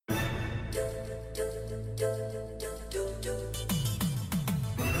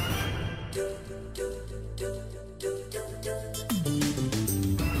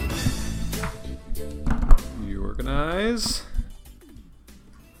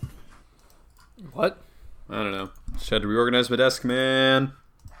What? I don't know. Just had to reorganize my desk, man.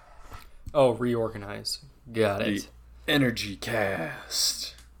 Oh, reorganize. Got The it. Energy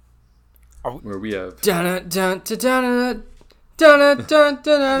Cast. Where we have... Dun dun dun dun dun dun dun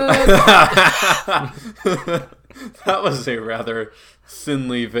dun. That was a rather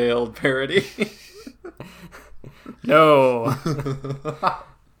thinly veiled parody. No.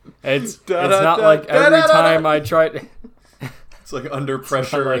 It's not like every time I try. It's like Under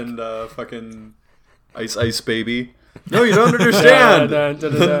Pressure like- and fucking Ice Baby. No, you don't understand.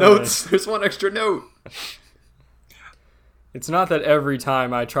 The notes. There's one extra note. It's not that every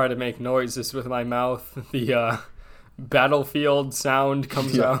time I try to make noises with my mouth, the battlefield sound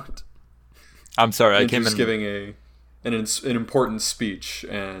comes out. I'm sorry, I And came he's in. giving an important speech,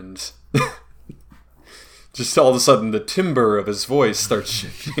 and just all of a sudden the timbre of his voice starts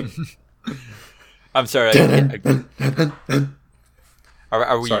shifting. I'm sorry.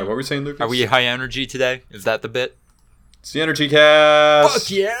 Are we? Sorry, what were we saying, Lucas? Are we high energy today? Is that the bit? It's the Energy Cast.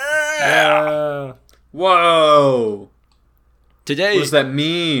 Fuck yeah! Whoa! Today, What does that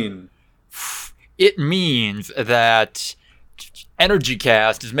mean? it means that Energy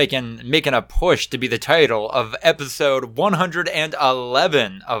Cast is making a push to be the title of episode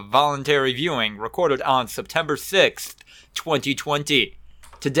 111 of Voluntary Viewing, recorded on September 6th, 2020.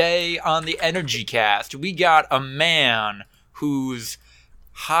 Today on the Energy Cast, we got a man whose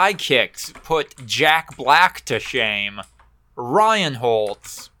high kicks put Jack Black to shame, Ryan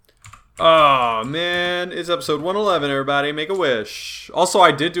Holtz. Oh, man. It's episode 111, everybody. Make a wish. Also,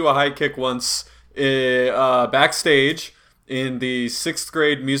 I did do a high kick once backstage in the 6th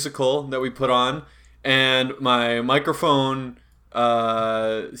grade musical that we put on, and my microphone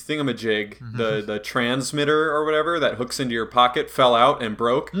thingamajig, the transmitter or whatever that hooks into your pocket, fell out and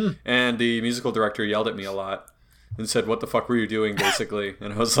broke, and the musical director yelled at me a lot and said, "What the fuck were you doing?" basically.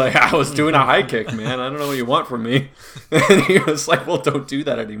 And I was like, "I was doing a high kick, man. I don't know what you want from me." And he was like, "Well, don't do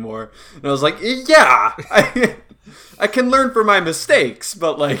that anymore." And I was like, "Yeah, I can learn from my mistakes,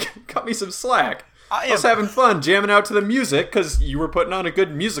 but like, cut me some slack." I was having fun jamming out to the music because you were putting on a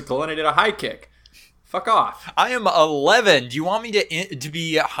good musical and I did a high kick. Fuck off. I am 11. Do you want me to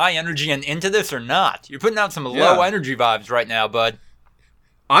be high energy and into this or not? You're putting out some low energy vibes right now, bud.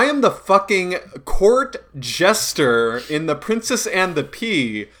 I am the fucking court jester in The Princess and the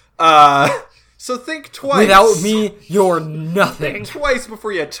Pea. So think twice. Without me, you're nothing. Think twice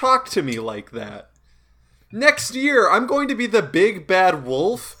before you talk to me like that. Next year, I'm going to be the big bad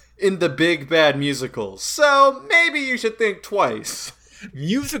wolf in the big bad musical. So maybe you should think twice.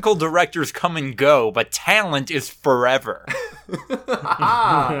 Musical directors come and go, but talent is forever.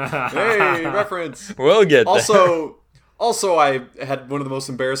 Hey, reference. We'll get there. Also, I had one of the most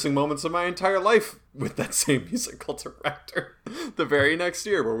embarrassing moments of my entire life with that same musical director the very next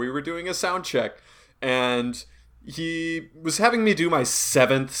year, where we were doing a sound check, and he was having me do my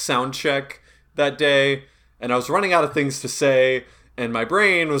 7th sound check that day, and I was running out of things to say, and my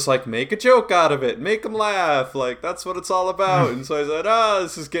brain was like, make a joke out of it, make them laugh, like, that's what it's all about. And so I said,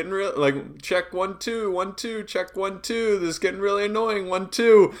 this is getting real, like, check 1 2 1 2, check 1 2, this is getting really annoying, 1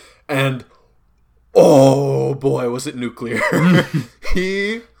 2, and oh boy, was it nuclear.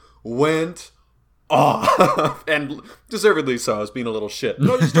 He went off, and deservedly so. I was being a little shit, but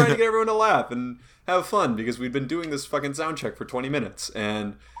I was just trying to get everyone to laugh and have fun, because we'd been doing this fucking sound check for 20 minutes,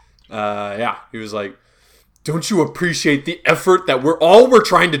 and he was like, "Don't you appreciate the effort that we're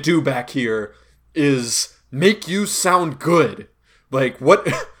trying to do back here is make you sound good? Like, what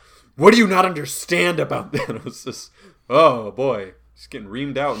do you not understand about that?" It was just, oh boy, just getting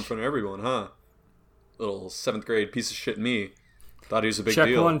reamed out in front of everyone, huh? Little 7th grade piece of shit me thought he was a big Check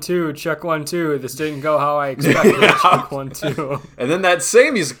deal. 1 2, check 1 2. This didn't go how I expected. Check 1 2. And then that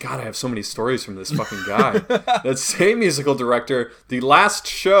same God, I have so many stories from this fucking guy. That same musical director, the last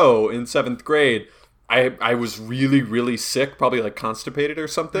show in 7th grade, I was really, really sick, probably like constipated or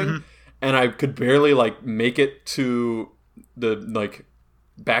something, and I could barely like make it to the like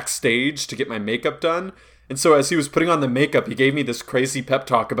backstage to get my makeup done. And so as he was putting on the makeup, he gave me this crazy pep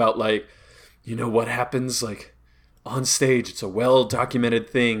talk about like, you know what happens like on stage, it's a well-documented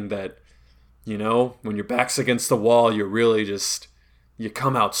thing that, you know, when your back's against the wall, you're really just, you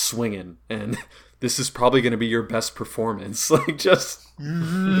come out swinging, and this is probably going to be your best performance. Like, just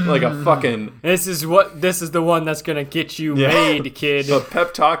like a fucking... This is the one that's gonna get you made, kid. A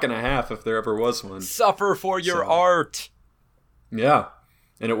pep talk and a half, if there ever was one. Suffer for your art. Yeah.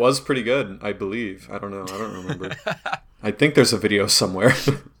 And it was pretty good, I believe. I don't know. I don't remember. I think there's a video somewhere.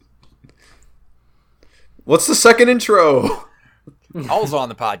 What's the second intro? Also on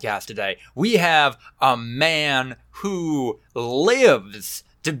the podcast today, we have a man who lives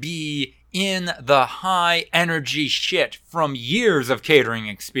to be in the high energy shit from years of catering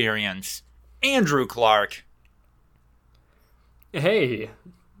experience, Andrew Clark. Hey,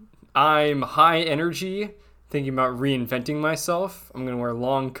 I'm high energy, thinking about reinventing myself. I'm going to wear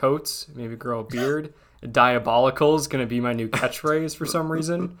long coats, maybe grow a beard. Diabolical is going to be my new catchphrase for some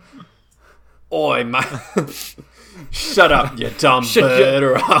reason. Oi, man. Shut up, you dumb Shut bird.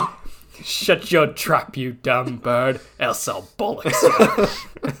 Or Shut your trap, you dumb bird. Else I'll bollocks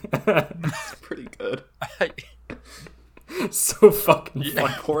It's pretty good. you. So fucking A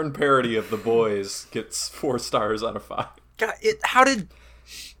funny. porn parody of The Boys gets 4 stars out of 5. God, how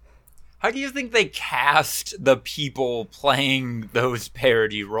do you think they cast the people playing those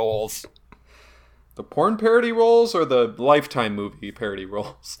parody roles? The porn parody roles or the Lifetime movie parody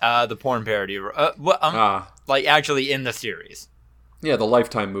roles? The porn parody, like actually in the series. Yeah, the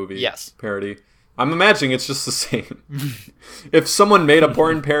Lifetime movie Yes. parody. I'm imagining it's just the same. If someone made a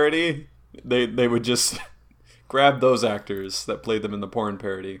porn parody, they would just grab those actors that played them in the porn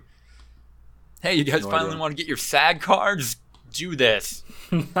parody. Hey, you guys finally idea. want to get your SAG cards? Do this.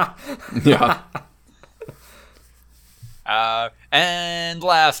 Yeah. And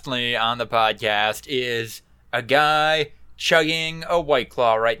lastly on the podcast is a guy chugging a White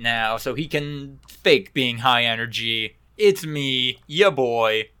Claw right now so he can fake being high energy. It's me, ya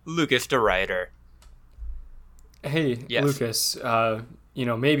boy, Lucas DeRuyter. Hey, Yes. Lucas,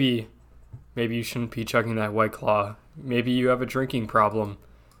 maybe you shouldn't be chugging that White Claw. Maybe you have a drinking problem.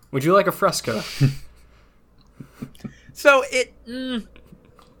 Would you like a Fresca? So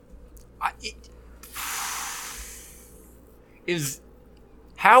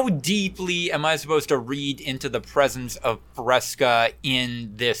how deeply am I supposed to read into the presence of Fresca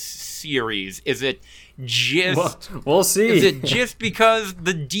in this series? Is it just We'll see. Is it just because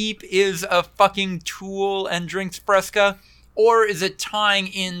the Deep is a fucking tool and drinks Fresca? Or is it tying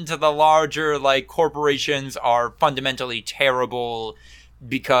into the larger, like, corporations are fundamentally terrible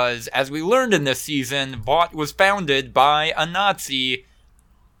because, as we learned in this season, Vought was founded by a Nazi,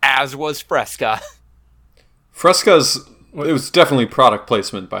 as was Fresca. Fresca's... It was definitely product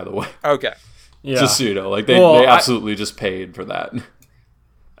placement, by the way. Okay. Yeah. Just so you know. Like, they absolutely just paid for that.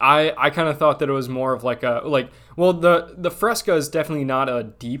 I kind of thought that it was more of the Fresca is definitely not a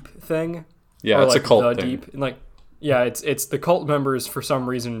Deep thing. Yeah, or it's like a cult the thing. Deep. It's the cult members for some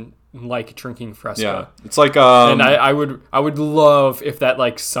reason like drinking Fresca. Yeah. It's like... And I would love if that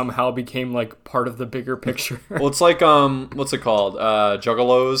like somehow became like part of the bigger picture. Well, it's like, what's it called?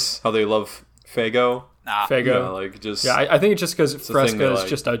 Juggalos, how they love Faygo. Fago. Yeah, like, just... Yeah, I think it's just because thing Fresca they is like.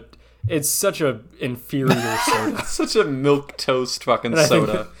 just it's such a inferior soda. Such a milk toast fucking I think-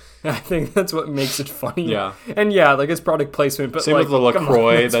 soda. I think that's what makes it funny. Yeah. And yeah, like it's product placement, but Same like with the come on,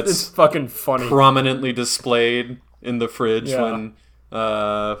 LaCroix, it's that's fucking funny. Prominently displayed in the fridge Yeah. when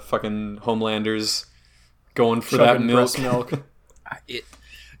fucking Homelanders going for that Chugging milk. breast milk.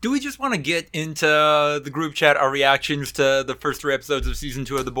 Do we just want to get into the group chat, our reactions to the first 3 episodes of Season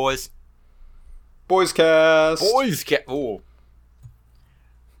 2 of The Boys? Boys cast. Oh.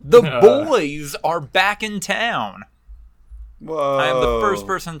 The boys are back in town. Whoa. I am the first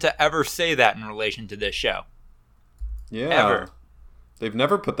person to ever say that in relation to this show. Yeah. ever. They've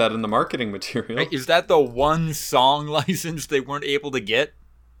never put that in the marketing material. Is that the one song license they weren't able to get?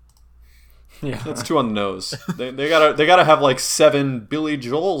 Yeah. That's too on the nose. They gotta have like 7 Billy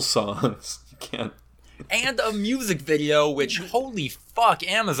Joel songs. You can't. And a music video, which, holy fuck,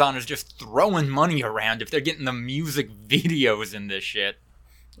 Amazon is just throwing money around if they're getting the music videos in this shit.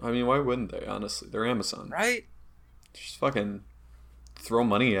 I mean, why wouldn't they? Honestly, they're Amazon. Right? Just fucking throw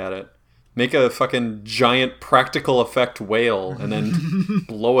money at it. Make a fucking giant practical effect whale and then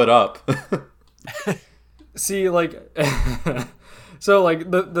blow it up. See, like, so like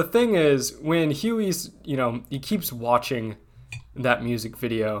the thing is when Huey's, he keeps watching that music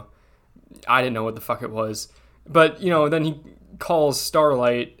video. I didn't know what the fuck it was, but then he calls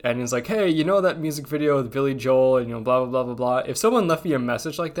Starlight and is like, "Hey, that music video with Billy Joel and blah blah blah blah blah." If someone left me a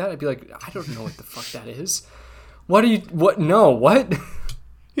message like that, I'd be like, "I don't know what the fuck that is. What? No, what?"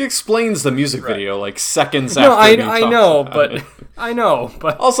 He explains the music video like seconds No, after you I talk know, about but it. I know,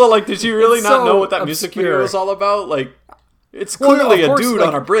 but Also, like, did you really It's not so know what that music video obscure. was all about? Like, it's Well, no, clearly of a course, dude like,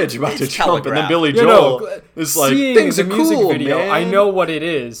 on a bridge about to it's jump, and then telegraphed. Billy No, Joel is like, seeing things the are music cool, video, man. I know what it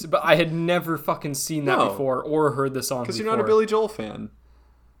is, but I had never fucking seen that No. before or heard the song Because before. you're not a Billy Joel fan.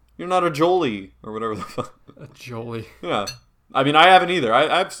 You're not a Jolie, or whatever the fuck. Jolie. Yeah. I mean, I haven't either.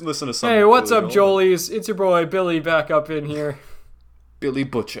 I've listened to some. Hey, what's Billy up, Joel. Jolies? It's your boy Billy back up in here. Billy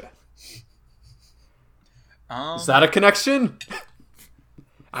Butcher. Is that a connection?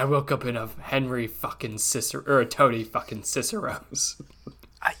 I woke up in a Henry fucking Cicero, or a Tony fucking Cicero's.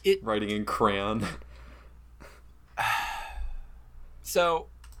 writing in crayon. So,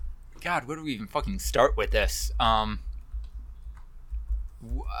 God, where do we even fucking start with this?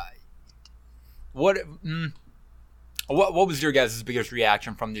 What was your guys' biggest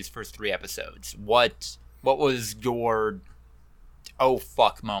reaction from these first 3 episodes? What was your oh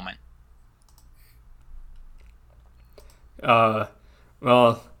fuck moment? Well,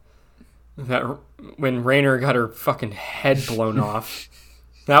 that when Raynor got her fucking head blown off,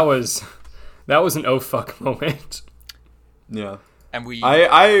 that was an oh fuck moment. Yeah. And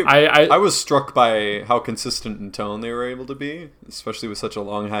I was struck by how consistent in tone they were able to be, especially with such a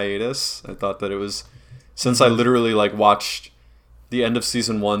long hiatus. I thought that it was, since I literally like watched the end of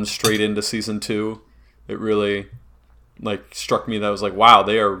season 1 straight into season 2, it really like struck me that I was like, wow,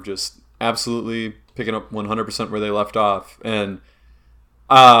 they are just absolutely picking up 100% where they left off. And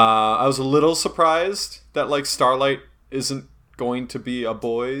I was a little surprised that like Starlight isn't going to be a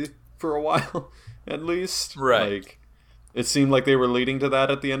boy for a while, at least. Right. Like, it seemed like they were leading to that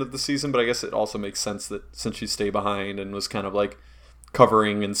at the end of the season, but I guess it also makes sense that since she stayed behind and was kind of like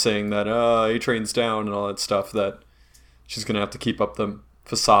covering and saying that A-Train's down and all that stuff, that she's going to have to keep up the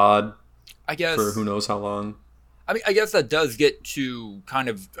facade, I guess, for who knows how long. I mean, I guess that does get to kind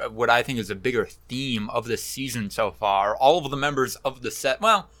of what I think is a bigger theme of the season so far. All of the members of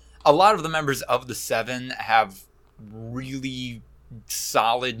the a lot of the members of the 7 have really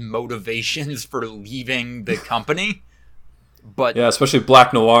solid motivations for leaving the company. But yeah, especially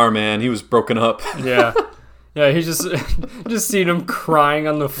Black Noir, man. He was broken up. Yeah. Yeah, he just seen him crying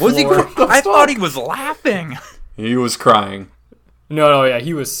on the floor. Was he? I thought he was laughing. He was crying. No, yeah,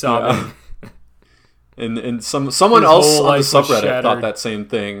 he was sobbing. Yeah. And someone else on the subreddit thought that same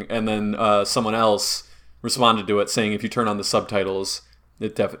thing, and then someone else responded to it saying if you turn on the subtitles,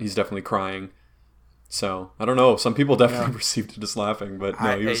 he's definitely crying. So I don't know. Some people definitely received it as laughing, but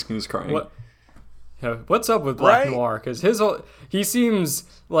no, he was crying. What's up with Black Noir? Because he seems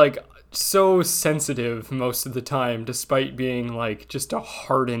like so sensitive most of the time, despite being like just a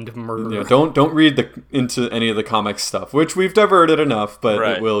hardened murderer. Yeah, don't read into any of the comics stuff, which we've diverted enough, but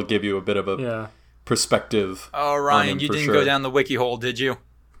it will give you a bit of a perspective. Oh, Ryan, you didn't go down the wiki hole, did you?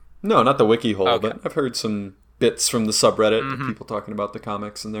 No, not the wiki hole, but I've heard some bits from the subreddit of people talking about the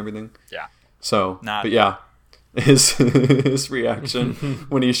comics and everything. Yeah. So, but yeah, his reaction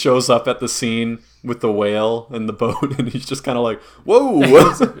when he shows up at the scene with the whale and the boat, and he's just kind of like,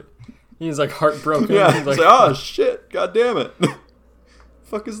 whoa. He's like heartbroken. Yeah, he's like, oh shit, god damn it.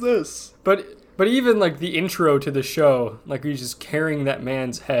 Fuck is this? But even like the intro to the show, like he's just carrying that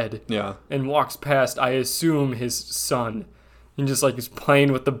man's head. Yeah. And walks past, I assume, his son. And just like he's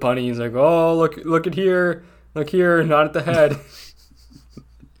playing with the bunny. He's like, oh, look at here. Look here, not at the head.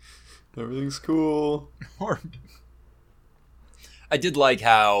 Everything's cool. I did like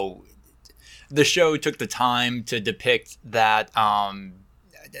how the show took the time to depict that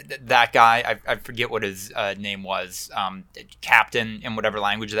that guy, I forget what his name was, captain in whatever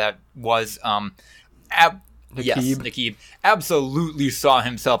language that was, Naquib absolutely saw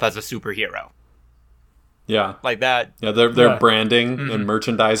himself as a superhero. Yeah. Like that. Yeah, they're branding and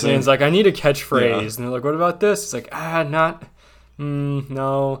merchandising. And he's like, I need a catchphrase. And they're like, what about this? It's like,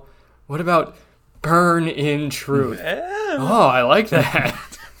 no. What about burn in truth? Oh, I like that.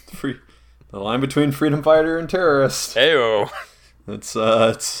 The line between freedom fighter and terrorist. Heyo. It's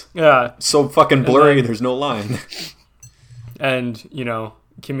so fucking blurry, there's no line. And,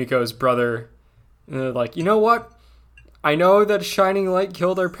 Kimiko's brother, like, you know what? I know that Shining Light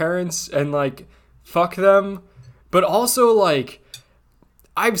killed our parents and, like, fuck them, but also, like,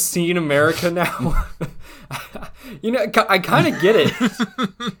 I've seen America now. I kind of get it.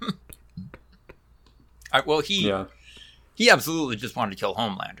 He absolutely just wanted to kill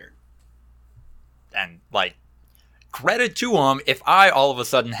Homelander. And, like, credit to him, if I all of a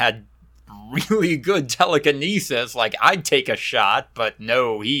sudden had really good telekinesis, like, I'd take a shot, but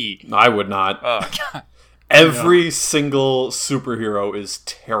no, I would not. Oh, God. Every single superhero is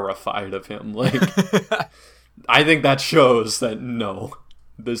terrified of him. Like, I think that shows that, no,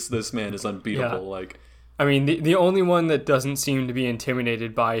 this man is unbeatable. Yeah. Like, I mean, the only one that doesn't seem to be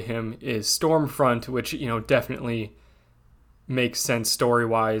intimidated by him is Stormfront, which, definitely makes sense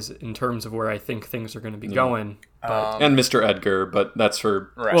story-wise in terms of where I think things are going to be going. But, and Mr. Edgar, but that's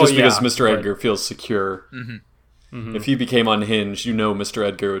for right. because Mr. Edgar feels secure. Mm-hmm. Mm-hmm. If he became unhinged, Mr.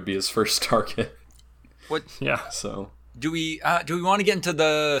 Edgar would be his first target. What? Yeah. So do we want to get into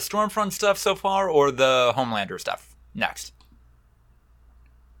the Stormfront stuff so far, or the Homelander stuff next?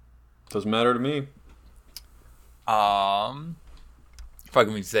 Doesn't matter to me. If I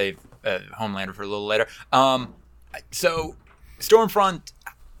can save Homelander for a little later. So Stormfront,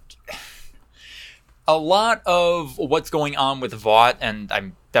 a lot of what's going on with Vought, and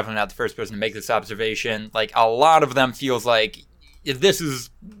I'm definitely not the first person to make this observation, like, a lot of them feels like this is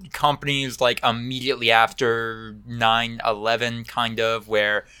companies, like, immediately after 9/11, kind of,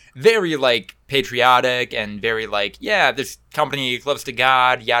 where very, like, patriotic and very, like, yeah, this company close to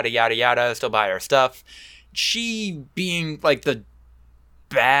God, yada, yada, yada, still buy our stuff. She being, like, the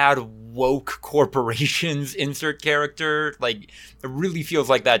bad woke corporations insert character, like, it really feels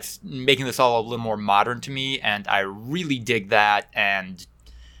like that's making this all a little more modern to me, and I really dig that. And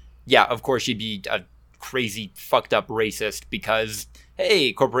yeah, of course she'd be a crazy fucked up racist because,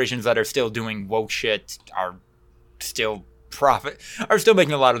 hey, corporations that are still doing woke shit are still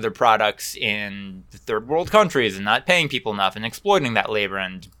making a lot of their products in third world countries and not paying people enough and exploiting that labor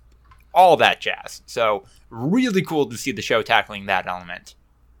and all that jazz. So really cool to see the show tackling that element.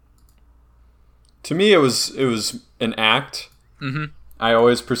 To me, it was an act. Mm-hmm. I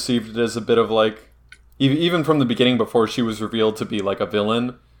always perceived it as a bit of like, even from the beginning, before she was revealed to be like a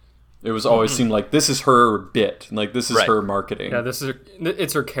villain, it was always seemed like this is her bit, like this is her marketing. Yeah,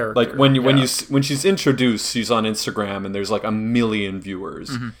 it's her character. Like when she's introduced, she's on Instagram and there's like 1 million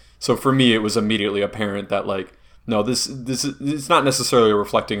viewers. Mm-hmm. So for me, it was immediately apparent that like, no, this is it's not necessarily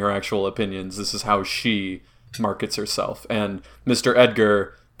reflecting her actual opinions. This is how she markets herself, and Mr.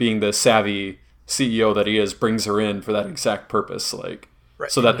 Edgar, being the savvy CEO that he is, brings her in for that exact purpose, like,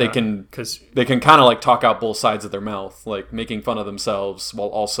 so that they can kind of like talk out both sides of their mouth, like making fun of themselves while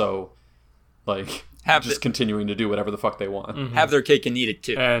also like continuing to do whatever the fuck they want. Mm-hmm. Have their cake and eat it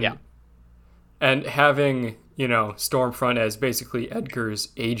too. And having, Stormfront as basically Edgar's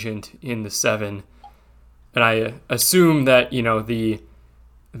agent in the Seven, and I assume that the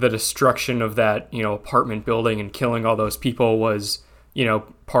destruction of that apartment building and killing all those people was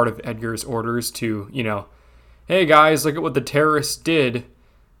part of Edgar's orders to, hey guys, look at what the terrorists did.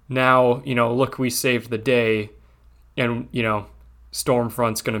 Now, look, we saved the day. And,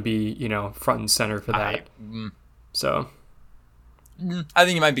 Stormfront's going to be, front and center for that. So I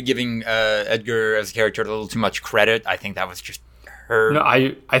think you might be giving Edgar as a character a little too much credit. I think that was just her. No,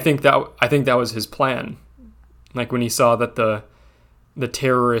 I think that was his plan. Like when he saw that the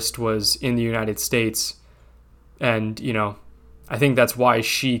terrorist was in the United States, and, I think that's why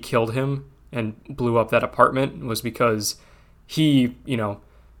she killed him and blew up that apartment, was because he,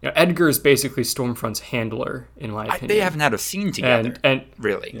 Edgar's basically Stormfront's handler, in my opinion. They haven't had a scene together, and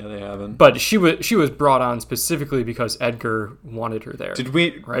really. Yeah, they haven't. But she was brought on specifically because Edgar wanted her there. Did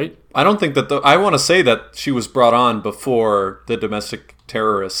we? Right? I don't think that. I want to say that she was brought on before the domestic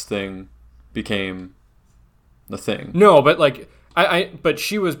terrorist thing became the thing. No, but like but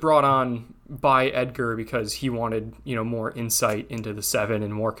she was brought on by Edgar because he wanted, more insight into the Seven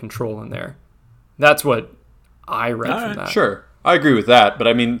and more control in there. That's what I read from that. Sure. I agree with that, but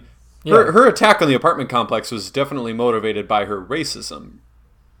I mean, her attack on the apartment complex was definitely motivated by her racism.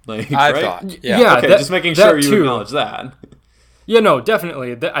 Like, I right? thought. Yeah. Okay, just making sure you acknowledge that. Yeah, no,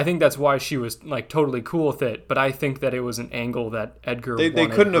 definitely. I think that's why she was like totally cool with it, but I think that it was an angle that Edgar They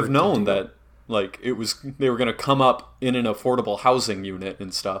wanted couldn't her have to known do. that like they were going to come up in an affordable housing unit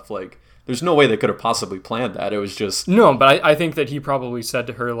and stuff. Like, there's no way they could have possibly planned that. It was just... No, but I think that he probably said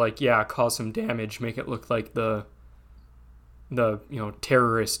to her, like, yeah, cause some damage, make it look like the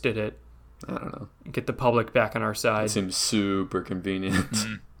terrorists did it. I don't know. Get the public back on our side. It seems super convenient.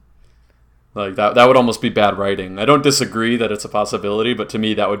 Like, that would almost be bad writing. I don't disagree that it's a possibility, but to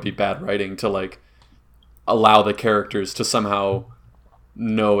me that would be bad writing to, like, allow the characters to somehow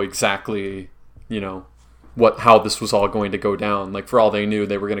know exactly, how this was all going to go down. Like, for all they knew,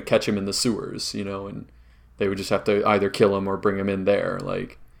 they were going to catch him in the sewers, and they would just have to either kill him or bring him in there.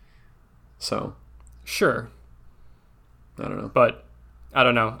 Like, so. Sure. I don't know. But, I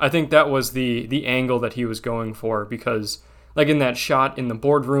don't know. I think that was the angle that he was going for, because, like, in that shot in the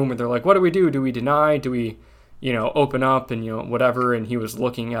boardroom where they're like, what do we do? Do we deny? Do we, open up and, whatever? And he was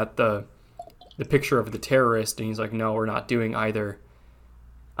looking at the picture of the terrorist, and he's like, no, we're not doing either.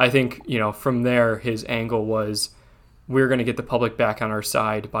 I think, from there, his angle was, we're going to get the public back on our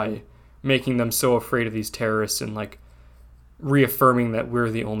side by making them so afraid of these terrorists and, like, reaffirming that we're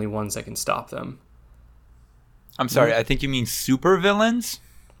the only ones that can stop them. I'm sorry, I think you mean super villains?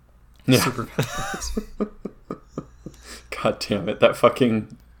 Yeah. Super villains. God damn it. That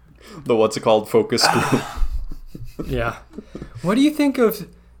fucking... what's it called? Focus group. Yeah. What do you think of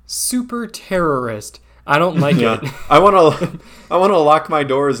super terrorist? I don't like it. I want to lock my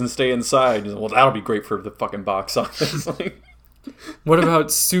doors and stay inside. Well, that'll be great for the fucking box office. Like, what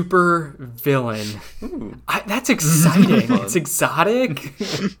about super villain? That's exciting. It's exotic.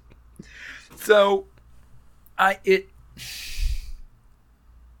 So,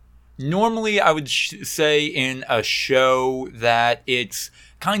 normally I would say in a show that it's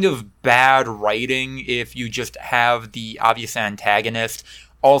kind of bad writing if you just have the obvious antagonist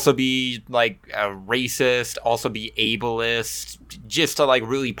also be like a racist, also be ableist, just to like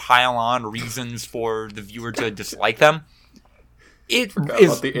really pile on reasons for the viewer to dislike them. It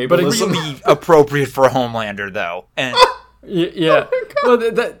is really appropriate for Homelander, though. And yeah, well,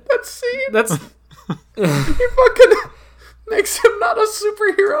 that scene. That's he fucking makes him not a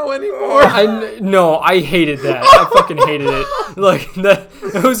superhero anymore. I hated that. I fucking hated it. Like that,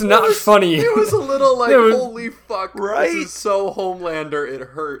 it was not funny. It was a little like, holy fuck, right? This is so Homelander, it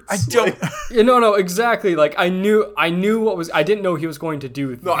hurts. I don't. No, exactly. Like I knew what was. I didn't know he was going to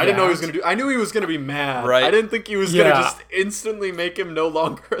do. No, I didn't know he was going to do. I knew he was going to be mad. Right. I didn't think he was going to just instantly make him no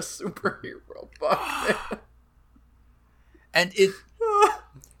longer a superhero. Fuck. And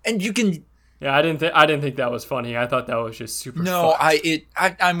and you can. Yeah, I didn't think that was funny. I thought that was just super. No,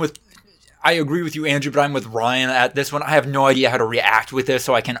 fucked. I agree with you, Andrew, but I'm with Ryan at this one. I have no idea how to react with this,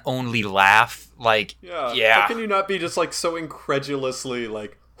 so I can only laugh. Like, yeah. How can you not be just like so incredulously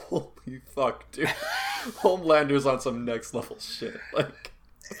like, holy fuck, dude? Homelander's on some next level shit. Like,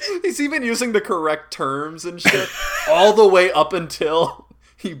 he's even using the correct terms and shit all the way up until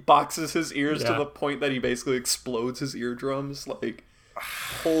he boxes his ears to the point that he basically explodes his eardrums. Like,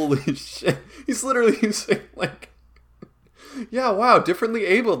 holy shit. He's literally using like, yeah, wow, differently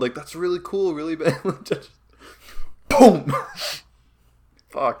abled. Like, that's really cool, really bad. Just, boom.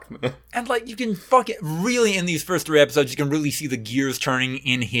 Fuck, man. And like, you can really in these first 3 episodes, you can really see the gears turning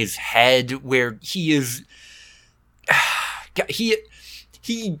in his head where he is,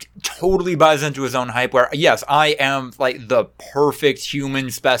 he totally buys into his own hype where, yes, I am like the perfect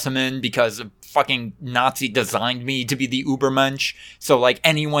human specimen because fucking Nazi designed me to be the Ubermensch. So like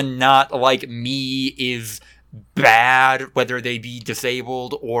anyone not like me is bad, whether they be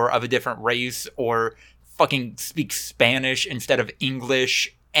disabled or of a different race or fucking speak Spanish instead of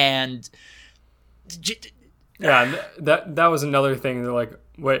English. And yeah, that was another thing. They're like,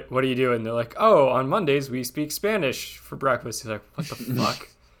 what do you do? And they're like, oh, on Mondays we speak Spanish for breakfast. He's like, what the fuck?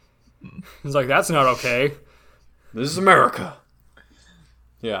 He's like, that's not okay. This is America.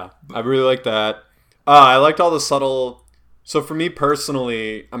 Yeah, I really like that. I liked all the subtle. So for me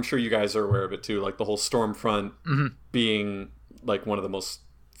personally, I'm sure you guys are aware of it too, like the whole Stormfront being like one of the most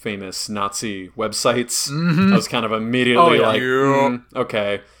famous Nazi websites. I was kind of immediately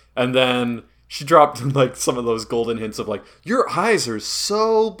okay. And then she dropped like some of those golden hints of like, your eyes are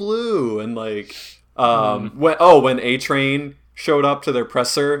so blue. And like, when A-Train showed up to their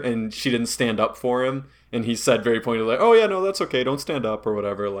presser and she didn't stand up for him. And he said very pointedly, like, oh yeah, no, that's okay. Don't stand up or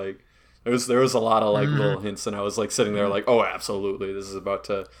whatever. Like, there was a lot of like little hints, and I was like sitting there like, oh, absolutely, this is about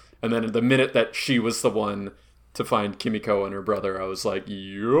to. And then the minute that she was the one to find Kimiko and her brother, I was like,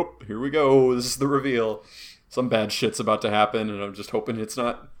 yup, here we go. This is the reveal. Some bad shit's about to happen, and I'm just hoping it's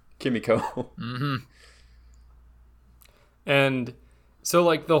not Kimiko. And so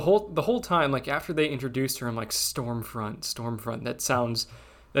like the whole time, like after they introduced her, I'm like, Stormfront.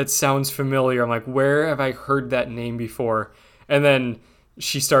 That sounds familiar. I'm like, where have I heard that name before? And then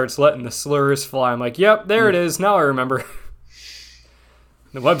she starts letting the slurs fly. I'm like, yep, there it is. Now I remember.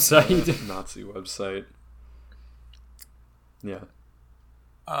 The website. Nazi website. Yeah.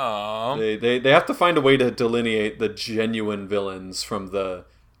 Oh. They have to find a way to delineate the genuine villains from the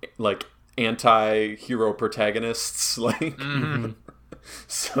like anti-hero protagonists. Like,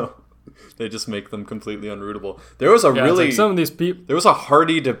 so they just make them completely unrootable. There was like some of these people. There was a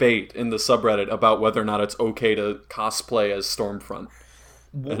hearty debate in the subreddit about whether or not it's okay to cosplay as Stormfront.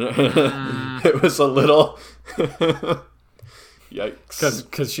 It was a little yikes,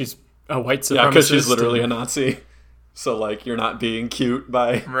 because she's a white supremacist. Yeah, because she's literally a Nazi. So like, you're not being cute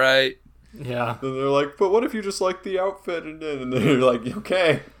by right. Yeah. And they're like, but what if you just like the outfit? And then you're like,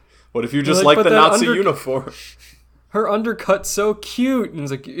 okay. What if you just like the Nazi uniform? Her undercut's so cute. And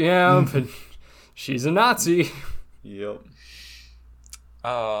it's like, yeah, but she's a Nazi. Yep.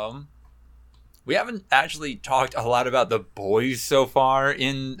 We haven't actually talked a lot about the boys so far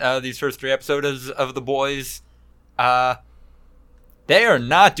in these first 3 episodes of The Boys. They are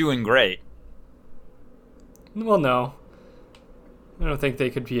not doing great. Well, no. I don't think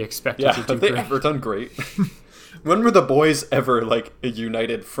they could be expected to do great. Have they ever done great? When were the boys ever, like, a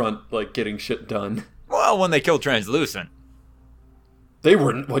united front, like, getting shit done? Well, when they killed Translucent. They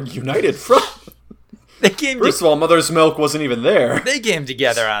weren't a united front. First of all, Mother's Milk wasn't even there. They came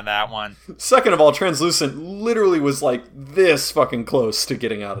together on that one. Second of all, Translucent literally was like this fucking close to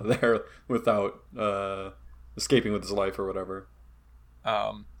getting out of there without escaping with his life or whatever.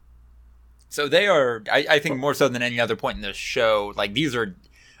 So they are, I think more so than any other point in this show, like these are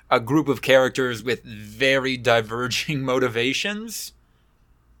a group of characters with very diverging motivations.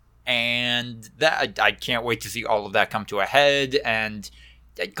 And that I can't wait to see all of that come to a head. And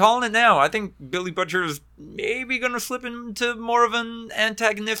calling it now, I think Billy Butcher is maybe going to slip into more of an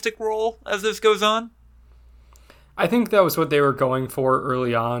antagonistic role as this goes on. I think that was what they were going for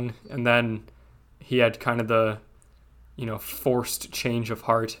early on, and then he had kind of the, forced change of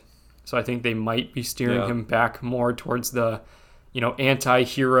heart. So I think they might be steering him back more towards the,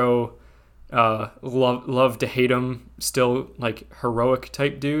 anti-hero, love to hate him, still like heroic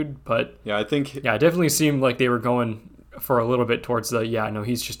type dude. But yeah, I think it definitely seemed like they were going for a little bit towards the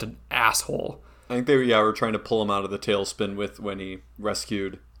he's just an asshole. I think they were trying to pull him out of the tailspin when he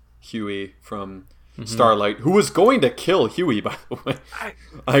rescued Huey from Starlight, who was going to kill Huey, by the way.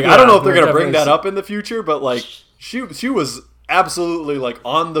 I don't know if they're going to bring that up in the future, but like she was absolutely like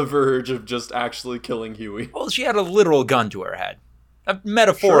on the verge of just actually killing Huey. Well, she had a literal gun to her head. A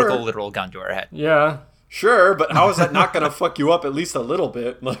metaphorical literal gun to her head. Yeah. Sure, but how is that not going to fuck you up at least a little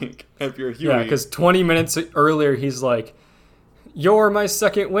bit? Like, if you're Huey. Yeah, because 20 minutes earlier, he's like, "You're my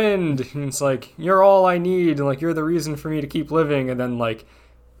second wind." And it's like, "You're all I need." And like, "You're the reason for me to keep living." And then like,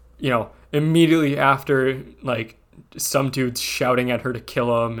 immediately after, like, some dude's shouting at her to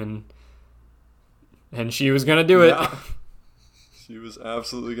kill him, and she was going to do it. Yeah. She was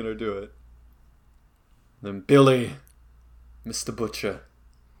absolutely going to do it. Then Billy, Mr. Butcher.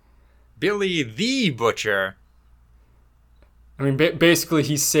 Billy the Butcher. I mean, basically,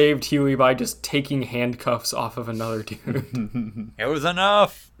 he saved Huey by just taking handcuffs off of another dude. It was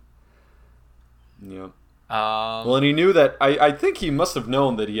enough. Yeah. Well, and he knew that. I think he must have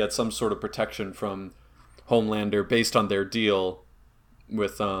known that he had some sort of protection from Homelander based on their deal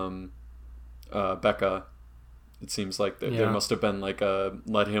with Becca. It seems like there must have been like a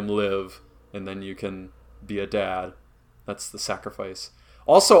let him live, and then you can be a dad. That's the sacrifice.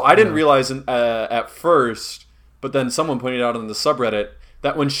 Also, I didn't realize at first, but then someone pointed out on the subreddit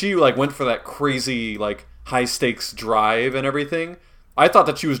that when she like went for that crazy like high stakes drive and everything, I thought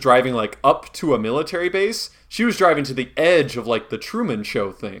that she was driving like up to a military base. She was driving to the edge of like the Truman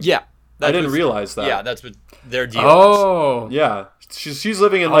Show thing. Yeah, I didn't realize that. Yeah, that's what their deal was. Yeah, she's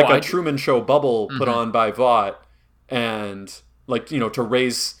living in like a Truman Show bubble put on by Vought, and like to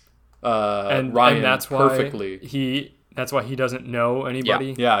raise Ryan and that's perfectly. That's why he doesn't know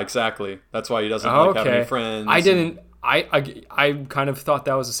anybody. Yeah, exactly. That's why he doesn't have any friends. I kind of thought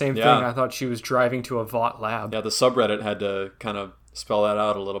that was the same thing. I thought she was driving to a Vought lab. Yeah, the subreddit had to kind of spell that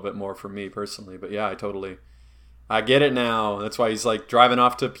out a little bit more for me personally. But yeah, I get it now. That's why he's like driving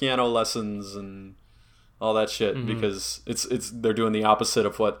off to piano lessons and all that shit, because they're doing the opposite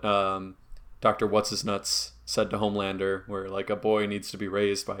of what Dr. What's-His-Nuts said to Homelander, where like a boy needs to be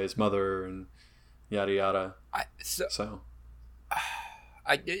raised by his mother and yada yada.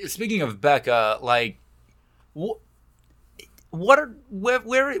 Speaking of Becca, like,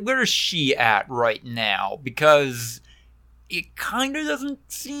 where is she at right now? Because it kind of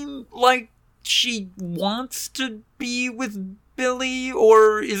doesn't seem like she wants to be with Billy,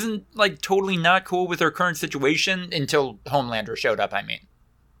 or isn't like totally not cool with her current situation until Homelander showed up. I mean,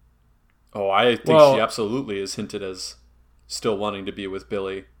 I think she absolutely is hinted as still wanting to be with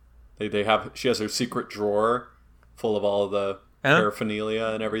Billy. She has her secret drawer full of all of the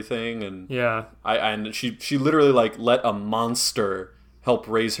paraphernalia and everything, and and she literally like let a monster help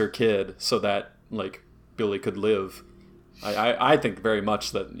raise her kid so that like Billy could live. I think very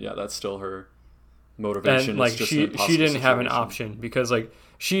much that that's still her motivation. And like she didn't have an option, because like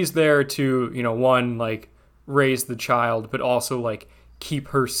she's there to one, like raise the child, but also like keep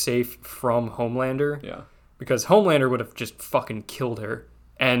her safe from Homelander. Yeah, because Homelander would have just fucking killed her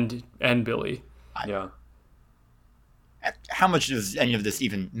and Billy. Yeah. How much does any of this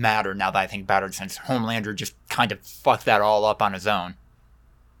even matter now that I think about it, since Homelander just kind of fucked that all up on his own?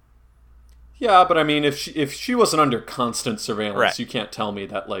 Yeah, but I mean, if she wasn't under constant surveillance, right, you can't tell me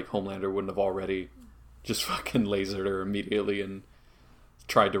that like Homelander wouldn't have already just fucking lasered her immediately and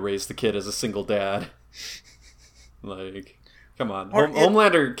tried to raise the kid as a single dad. Like, come on.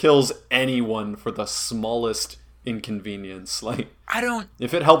 Homelander kills anyone for the smallest inconvenience. Like,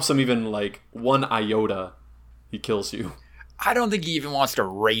 if it helps him even like one iota, he kills you. I don't think he even wants to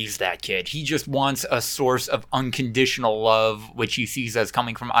raise that kid. He just wants a source of unconditional love, which he sees as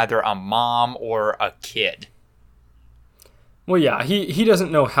coming from either a mom or a kid. Well, yeah, he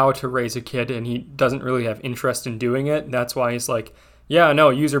doesn't know how to raise a kid, and he doesn't really have interest in doing it. That's why he's like, yeah, no,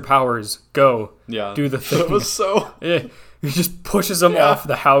 use your powers. Go. Yeah. Do the thing. It was so... Yeah, he just pushes him off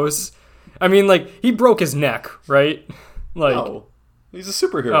the house. I mean, like, he broke his neck, right? Like, no. He's a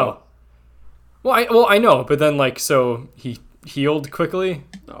superhero. Oh. Well, I know, but then, like, so he healed quickly.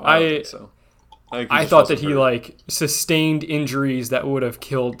 No, I don't think so. I just thought that wasn't he hurt. like sustained injuries that would have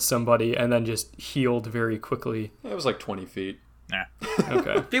killed somebody and then just healed very quickly. It was like 20 feet. Nah.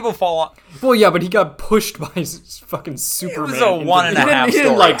 Okay. People fall on. Well, yeah, but he got pushed by fucking Superman. a into one and the- a half He didn't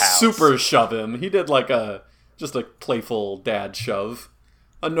story like house. super shove him. He did like just a playful dad shove.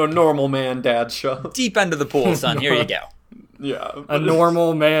 A normal man dad shove. Deep end of the pool, son. Here you go. Yeah. A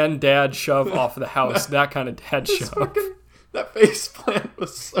normal man dad shove off the house. That kind of dad shove. Fucking, that face plant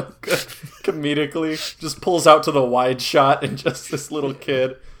was so good. Comedically. Just pulls out to the wide shot and just this little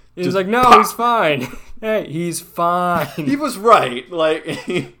kid. He's just like, no, pop. he's fine. Hey, he's fine. He was right.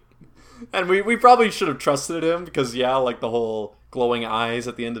 Like, and we probably should have trusted him because, yeah, like the whole glowing eyes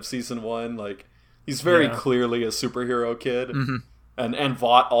at the end of season 1, like, he's very Yeah. clearly a superhero kid. Mm-hmm. And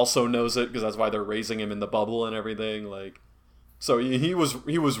Vought also knows it because that's why they're raising him in the bubble and everything. Like, so he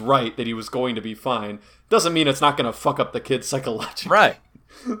was right that he was going to be fine. Doesn't mean it's not going to fuck up the kid psychologically. Right.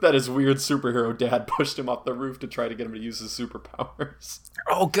 That his weird superhero dad pushed him off the roof to try to get him to use his superpowers.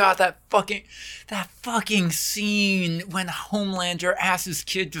 Oh god, that fucking scene when Homelander asks his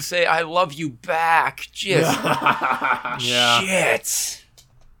kid to say "I love you" back. Just Yeah. shit.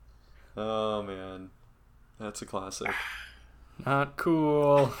 Oh man, that's a classic. Not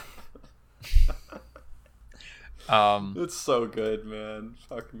cool. It's so good, man.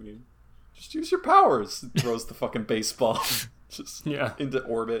 Fuck me. Just use your powers. Throws the fucking baseball just Yeah. into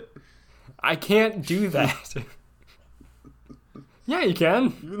orbit. I can't do that. Yeah, you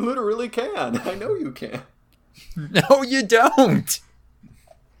can. You literally can. I know you can. No, you don't.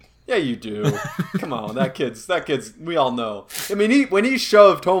 Yeah, you do. Come on, that kid's. We all know. I mean, when he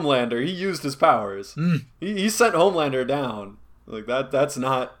shoved Homelander, he used his powers. He sent Homelander down. Like that. That's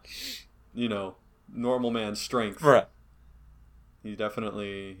not, normal man strength. Right.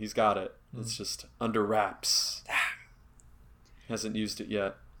 He's got it. It's just under wraps. Hasn't used it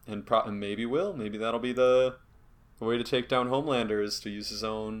yet, and maybe will. Maybe that'll be the way to take down Homelander is to use his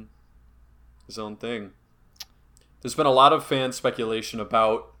own thing. There's been a lot of fan speculation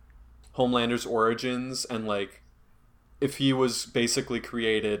about Homelander's origins and like if he was basically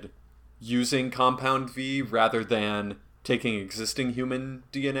created using Compound V rather than taking existing human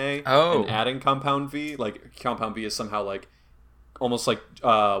DNA and adding Compound V. Like Compound V is somehow like almost like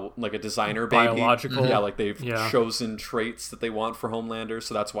a designer baby. Biological. Yeah, like they've Yeah. chosen traits that they want for Homelander,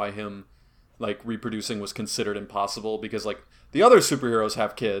 so that's why him like reproducing was considered impossible because like the other superheroes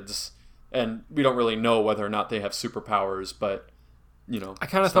have kids and we don't really know whether or not they have superpowers, but I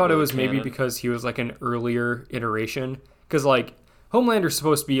kind of thought it was maybe because he was like an earlier iteration. Because like Homelander's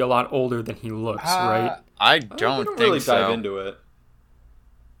supposed to be a lot older than he looks, right? I they don't don't think really so. dive into it.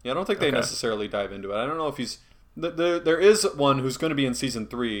 Yeah, I don't think they Okay. necessarily dive into it. I don't know if he's there is one who's going to be in season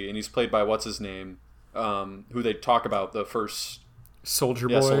 3 and he's played by what's his name, who they talk about the first Soldier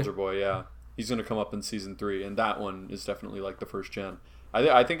Boy. Yeah, Soldier Boy, yeah. He's going to come up in season 3, and that one is definitely like the first gen.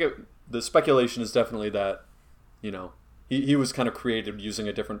 I think the speculation is definitely that, he was kind of created using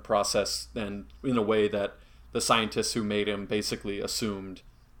a different process and in a way that the scientists who made him basically assumed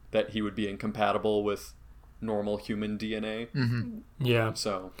that he would be incompatible with normal human DNA. Yeah.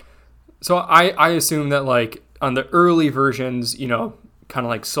 So, So I assume that like on the early versions, kind of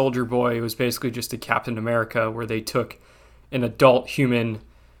like Soldier Boy was basically just a Captain America where they took an adult human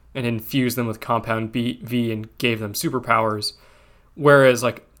and infused them with Compound V and gave them superpowers. Whereas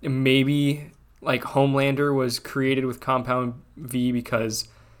like maybe like Homelander was created with Compound V because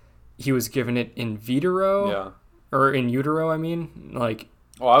he was given it in vitro yeah. or in utero. I mean, like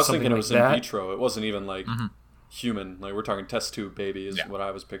Oh, I was something thinking it like was that. in vitro. It wasn't even like human. Like we're talking test tube baby is what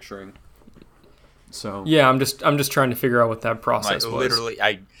I was picturing. So Yeah, I'm just trying to figure out what that process Like was. literally,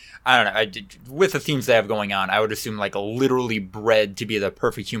 I don't know. With the themes they have going on, I would assume like literally bred to be the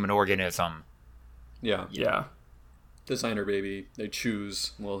perfect human organism. yeah. Yeah. Designer baby. They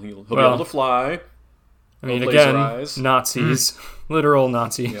choose. Well, he'll be Well, able to fly. I mean, laser again, eyes. Nazis, literal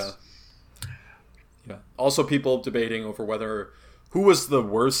Nazis. Yeah. Yeah. Also, people debating over who was the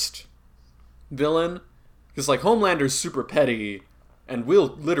worst villain, because like Homelander's super petty and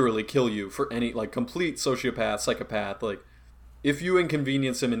will literally kill you for any like complete sociopath, psychopath. Like if you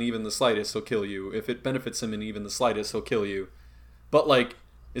inconvenience him in even the slightest, he'll kill you. If it benefits him in even the slightest, he'll kill you. But like,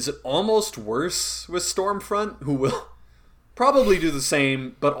 is it almost worse with Stormfront, who will probably do the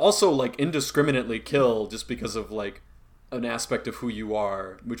same, but also like indiscriminately kill just because of like an aspect of who you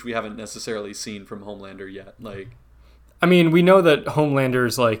are, which we haven't necessarily seen from Homelander yet. Like, I mean, we know that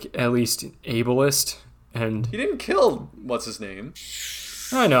Homelander's like at least ableist, and he didn't kill what's his name.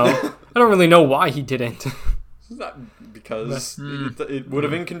 I know. I don't really know why he didn't. Not because it would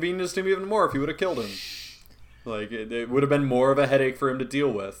have inconvenienced him even more if he would have killed him. Like, it would have been more of a headache for him to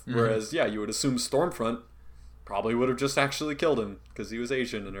deal with. Whereas, yeah, you would assume Stormfront probably would have just actually killed him because he was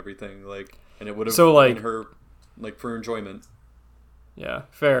Asian and everything. Like, and it would have been her, like, for enjoyment. Yeah,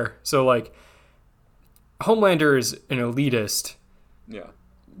 fair. So, like, Homelander is an elitist. Yeah.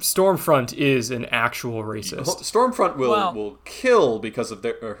 Stormfront is an actual racist. Stormfront will kill because of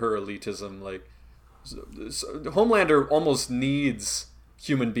her elitism. Like, Homelander almost needs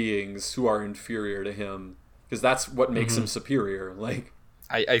human beings who are inferior to him because that's what makes him superior. Like,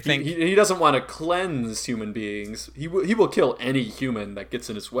 I think he doesn't want to cleanse human beings. He will kill any human that gets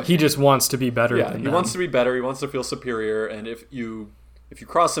in his way. He just wants to be better. Yeah, than he them. wants to be better. He wants to feel superior. And if you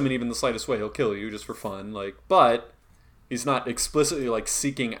cross him in even the slightest way, he'll kill you just for fun. Like, but he's not explicitly like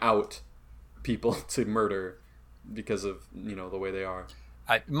seeking out people to murder because of the way they are.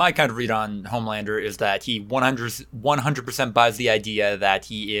 My kind of read on Homelander is that he 100% buys the idea that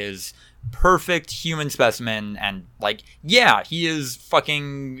he is perfect human specimen, and like, yeah, he is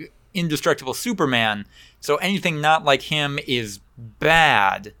fucking indestructible Superman, so anything not like him is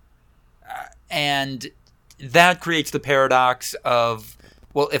bad. And that creates the paradox of,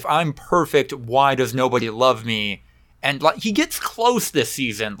 well, if I'm perfect, why does nobody love me? And like, he gets close this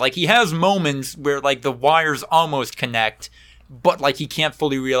season. Like, he has moments where like the wires almost connect, but like he can't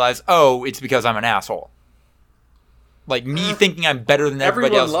fully realize, oh, it's because I'm an asshole. Like, me thinking I'm better than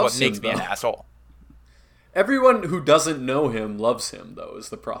everybody else is what makes me an asshole. Everyone who doesn't know him loves him, though, is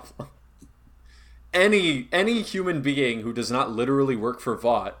the problem. Any human being who does not literally work for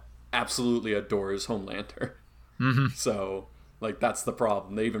Vought absolutely adores Homelander. Mm-hmm. So, like, that's the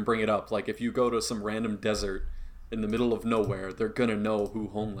problem. They even bring it up. Like, if you go to some random desert in the middle of nowhere, they're gonna know who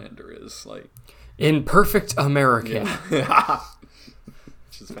Homelander is. Like, in perfect America. Yeah.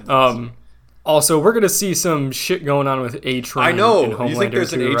 Which is fantastic. Also, we're gonna see some shit going on with A-Train. I know. In Homelander, you think there's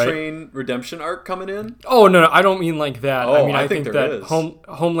too, an right? A-Train redemption arc coming in? Oh no, I don't mean like that. Oh, I mean, I I think there that is.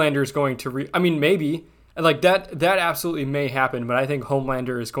 Homelander's going to. I mean, maybe like that absolutely may happen, but I think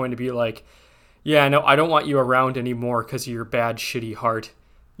Homelander is going to be like, yeah, no, I don't want you around anymore because of your bad, shitty heart.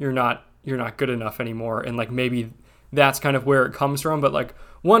 You're not good enough anymore, and like maybe that's kind of where it comes from. But like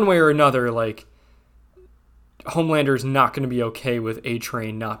one way or another, like Homelander's not going to be okay with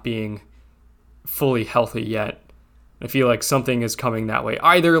A-Train not being fully healthy yet. I feel like something is coming that way.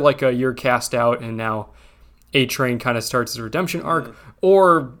 Either like you're cast out and now A-Train kind of starts his redemption arc,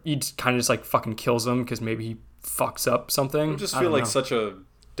 or he kind of just like fucking kills him because maybe he fucks up something. I just feel like such a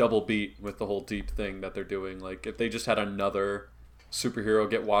double beat with the whole Deep thing that they're doing. Like, if they just had another superhero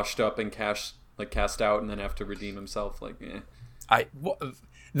get washed up and cast out and then have to redeem himself, like,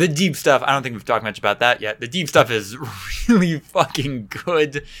 The Deep stuff, I don't think we've talked much about that yet. The Deep stuff is really fucking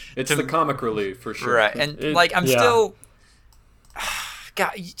good. It's the comic relief, for sure. Right, and I'm still...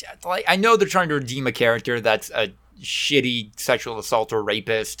 God, like, I know they're trying to redeem a character that's a shitty sexual assault or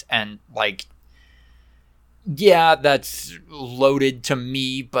rapist, and, like, yeah, that's loaded to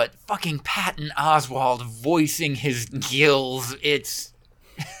me, but fucking Patton Oswalt voicing his gills, it's...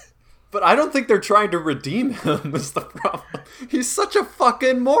 But I don't think they're trying to redeem him, is the problem. He's such a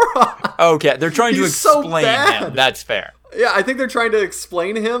fucking moron. Okay, they're trying to He's so explain bad. him. That's fair. Yeah, I think they're trying to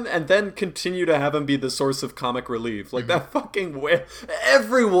explain him and then continue to have him be the source of comic relief. Like, that fucking whale.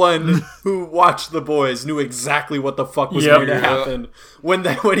 Everyone who watched The Boys knew exactly what the fuck was going to happen. When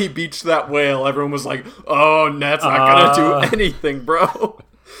he beached that whale, everyone was like, oh, Ned's not going to do anything, bro.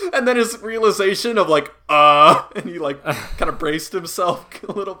 And then his realization of like, and he like kind of braced himself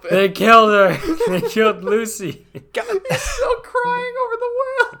a little bit. They killed her. They killed Lucy. He's still crying over the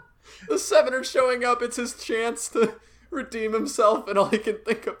whale. The Seven are showing up. It's his chance to redeem himself, and all he can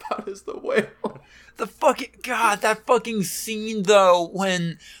think about is the whale. That fucking scene though,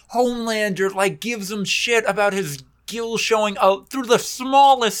 when Homelander like gives him shit about his gill showing out through the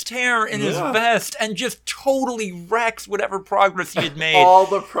smallest hair in his vest and just totally wrecks whatever progress he had made. All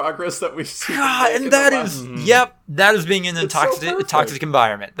the progress that we've seen. God, and that is, that is being in a toxic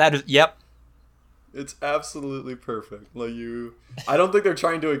environment. That is, It's absolutely perfect. Like, I don't think they're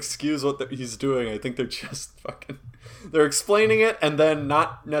trying to excuse what he's doing. I think they're just they're explaining it and then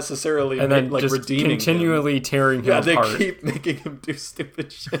not necessarily and then like just redeeming continually him. tearing him apart. Yeah, they keep making him do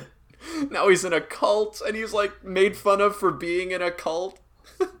stupid shit. Now he's in a cult, and he's like made fun of for being in a cult.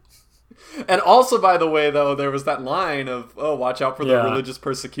 And also, by the way, though, there was that line of, oh, watch out for the religious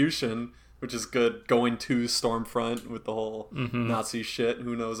persecution, which is good, going to Stormfront with the whole Nazi shit.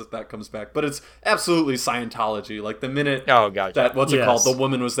 Who knows if that comes back. But it's absolutely Scientology. Like, the minute that, what's it called, the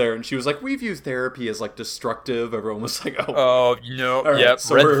woman was there, and she was like, we view therapy as, like, destructive. Everyone was like, oh no, right,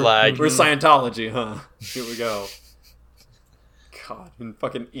 so red flag. We're Scientology, huh? Here we go. God, and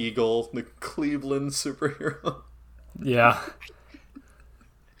fucking Eagle, the Cleveland superhero. Yeah.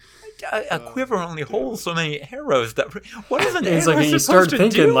 A quiver only holds so many arrows. What is an It's arrow like you supposed start to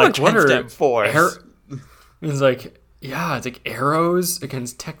thinking do like, what against are M4s? It's like, yeah, it's like arrows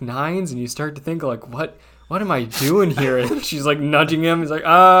against Tech 9s, and you start to think like, what am I doing here? And she's like nudging him. He's like,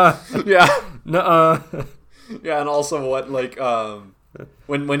 Yeah. nuh-uh. Yeah, and also what, like,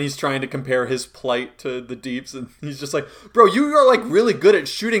 when he's trying to compare his plight to the Deeps, and he's just like, bro, you are, like, really good at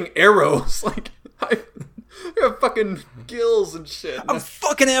shooting arrows. Like, you have fucking gills and shit. I'm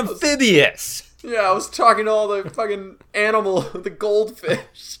fucking amphibious. Yeah, I was talking to all the fucking animal, the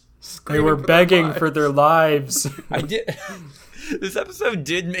goldfish. They were begging for their lives. I did. This episode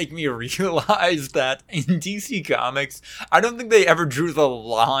did make me realize that in DC Comics, I don't think they ever drew the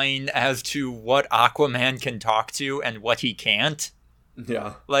line as to what Aquaman can talk to and what he can't.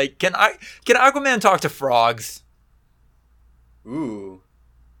 Yeah. Like, can Aquaman talk to frogs? Ooh.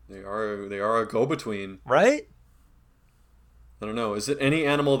 They are a go-between. Right? I don't know. Is it any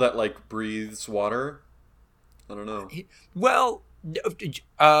animal that, like, breathes water? I don't know. Well,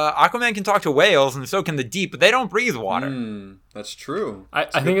 Aquaman can talk to whales, and so can the deep, but they don't breathe water. That's true. I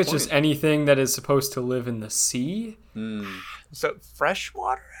think it's just anything that is supposed to live in the sea. So fresh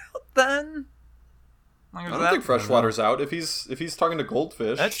water out then? I don't think freshwater's out. If he's talking to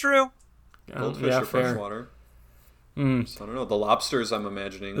goldfish. That's true. Goldfish are freshwater. So I don't know. The lobsters, I'm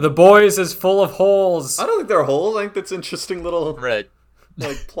imagining. The boys is full of holes. I don't think they're holes. I think that's interesting little Right.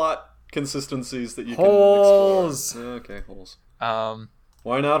 like plot consistencies that you Holes. can explore. Okay, holes.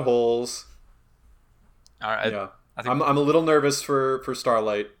 Why not holes? All right. Yeah. I think I'm a little nervous for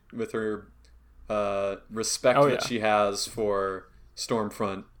Starlight with her respect that yeah. she has for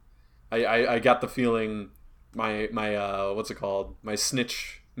Stormfront. I got the feeling my what's it called? My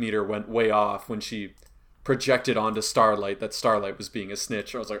snitch meter went way off when she projected onto Starlight that Starlight was being a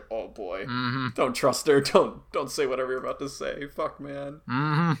snitch. I was like, oh boy, don't trust her. Don't say whatever you're about to say. Fuck, man.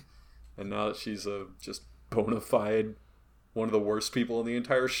 And now that she's a just bona fide one of the worst people in the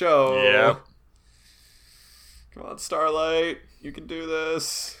entire show. Yeah. Come on, Starlight, you can do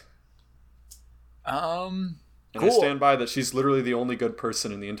this. cool. And I stand by that she's literally the only good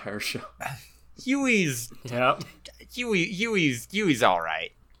person in the entire show. Huey's all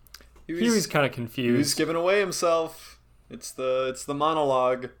right. Huey's kind of confused. He's giving away himself. It's the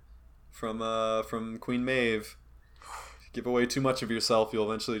monologue from Queen Maeve. If you give away too much of yourself, you'll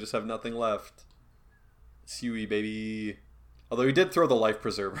eventually just have nothing left. It's Huey, baby. Although he did throw the life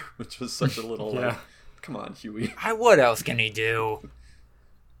preserver, which was such a little Yeah. like, come on, Huey. What else can he do?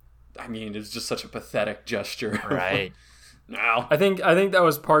 I mean, it's just such a pathetic gesture. Right. Now. I think that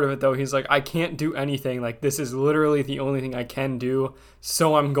was part of it though. He's like, I can't do anything. Like, this is literally the only thing I can do,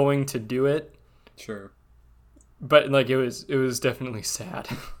 so I'm going to do it. Sure. But like, it was definitely sad.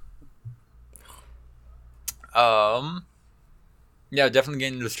 Yeah, definitely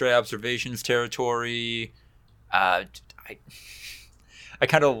getting into stray observations territory. I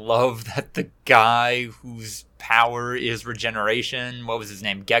kind of love that the guy whose power is regeneration, what was his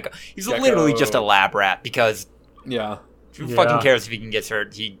name? Gecko. He's literally just a lab rat because Yeah. who fucking cares if he can get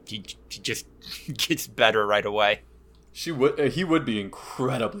hurt? He just gets better right away. He would be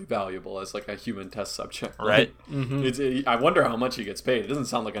incredibly valuable as like a human test subject, Right. I wonder how much he gets paid. It doesn't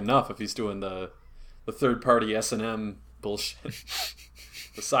sound like enough if he's doing the third party S&M bullshit,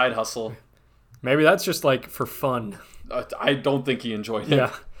 the side hustle. Maybe that's just like for fun. I don't think he enjoyed it.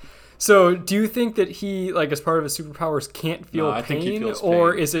 Yeah. So, do you think that he, like, as part of his superpowers, can't feel No, I think he pain, feels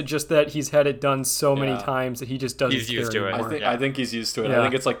or pain. is it just that he's had it done so many Yeah. times that he just doesn't He's used care to it. anymore? I think he's used to it. Yeah. I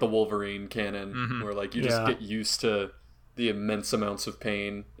think it's like the Wolverine canon, where like you just Yeah. get used to the immense amounts of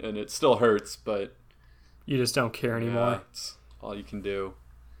pain, and it still hurts, but You just don't care anymore. it's all you can do.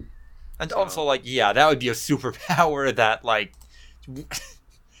 And also, like, yeah, that would be a superpower that, like,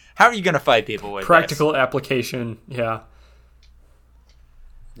 how are you going to fight people with Practical application, yeah.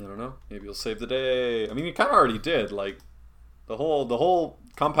 I don't know. Maybe he'll save the day. I mean, he kind of already did. Like the whole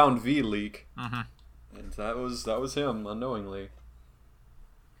Compound V leak, and that was him unknowingly.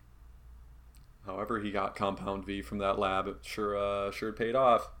 However, he got Compound V from that lab. It sure paid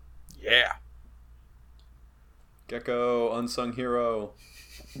off. this? Yeah. Gecko, unsung hero.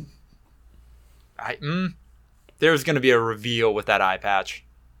 There's going to be a reveal with that eye patch.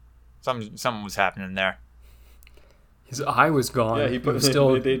 Something was happening there. His eye was gone. Yeah, he It put- was still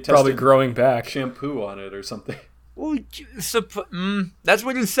they probably tested- growing back. Shampoo on it or something. Well, that's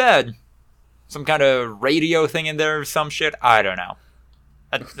what he said. Some kind of radio thing in there or some shit. I don't know.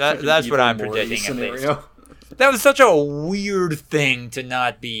 That's what Evil I'm Morty predicting, at least. scenario. That was such a weird thing to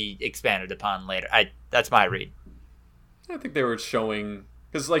not be expanded upon later. That's my read. I think they were showing,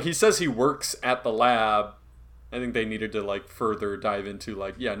 because like he says he works at the lab. I think they needed to like further dive into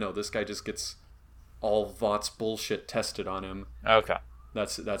like, yeah, no, this guy just gets all Vought's bullshit tested on him. Okay.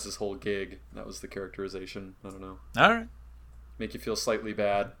 That's his whole gig. That was the characterization. I don't know. All right. Make you feel slightly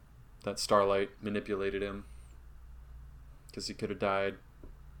bad that Starlight manipulated him because he could have died.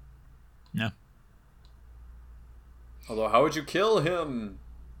 Yeah. Although, how would you kill him?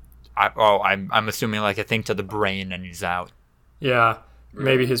 I'm assuming like a thing to the brain and he's out. Yeah. Really?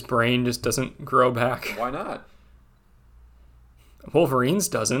 Maybe his brain just doesn't grow back. Why not? Wolverine's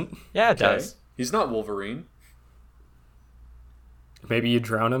doesn't. Yeah, it does. He's not Wolverine. Maybe you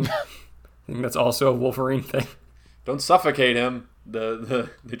drown him. I think that's also a Wolverine thing. Don't suffocate him.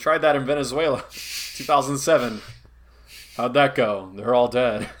 They tried that in Venezuela, 2007. How'd that go? They're all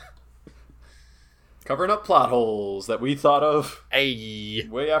dead. Covering up plot holes that we thought of Hey.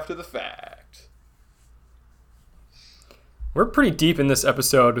 way after the fact. We're pretty deep in this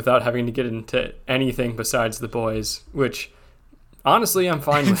episode without having to get into anything besides the boys, which honestly I'm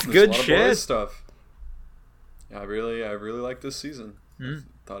fine with. Good There's a lot shit. of boys stuff. Yeah, I really like this season.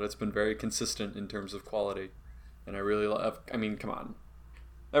 Thought it's been very consistent in terms of quality, and I really love. I mean, come on,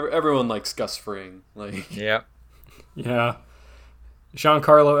 everyone likes Gus Fring. Like, Yeah. Yeah.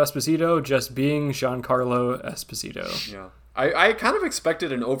 Giancarlo Esposito just being Giancarlo Esposito. yeah, I kind of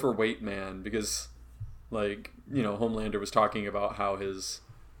expected an overweight man because, like, you know, Homelander was talking about how his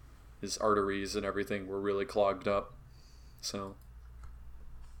arteries and everything were really clogged up, so,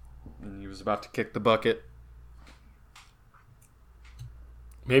 and he was about to kick the bucket.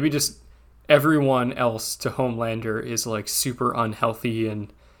 Maybe just everyone else to Homelander is like super unhealthy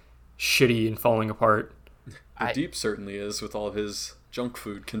and shitty and falling apart. The Deep certainly is with all of his junk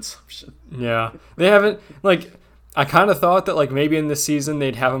food consumption. Yeah. They haven't, like, I kind of thought that, like, maybe in this season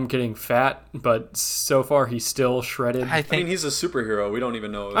they'd have him getting fat, but so far he's still shredded. I I think mean, he's a superhero. We don't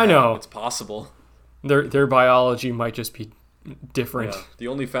even know if I know. it's possible. Their biology might just be different. Yeah. The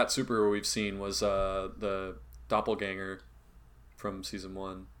only fat superhero we've seen was the doppelganger from season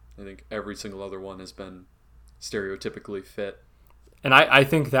 1. I think every single other one has been stereotypically fit. And I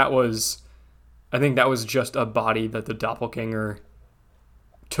think that was just a body that the doppelganger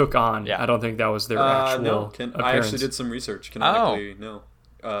took on. Yeah. I don't think that was their actual No, I appearance. actually did some research. Canonically, no.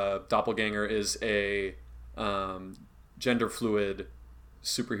 Doppelganger is a gender fluid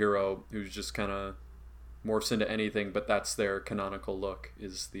superhero who's just kind of morphs into anything, but that's their canonical look,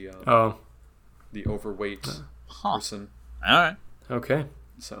 is the overweight person. All right. Okay.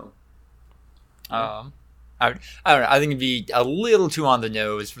 So I don't know. I think it'd be a little too on the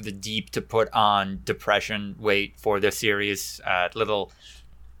nose for the Deep to put on depression weight for this series.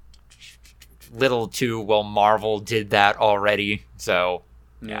 Little too well. Marvel did that already, so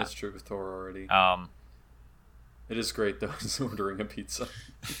yeah, that's true with Thor already. It is great though. He's ordering a pizza.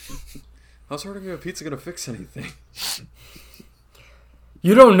 How's ordering a pizza gonna fix anything?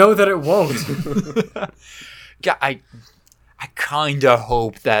 You don't know that it won't. yeah, I kind of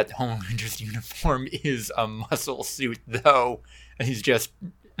hope that Homelander's uniform is a muscle suit, though. He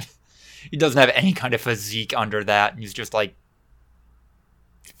doesn't have any kind of physique under that. He's just like,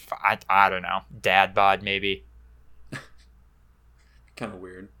 I don't know, dad bod maybe. Kind of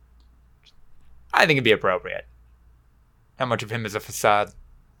weird. I think it'd be appropriate. How much of him is a facade?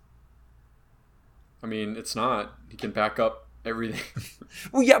 I mean, it's not. He can back up everything.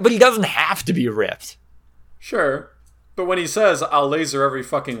 Well, yeah, but he doesn't have to be ripped. Sure. But when he says, I'll laser every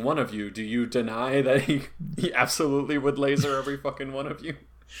fucking one of you, do you deny that he absolutely would laser every fucking one of you?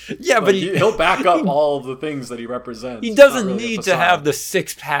 Yeah, Like, but he'll back up all of the things that he represents. he It's not doesn't really a need to facade. have the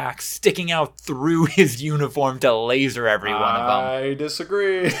six-pack sticking out through his uniform to laser every one of them. I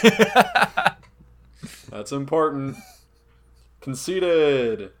disagree. That's important.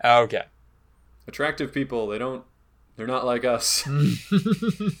 Conceited. Okay. Attractive people, they're not like us.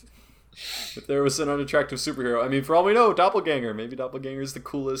 If there was an unattractive superhero, I mean, for all we know, Doppelganger. Maybe Doppelganger's the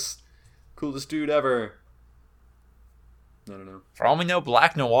coolest dude ever. I don't know. For all we know,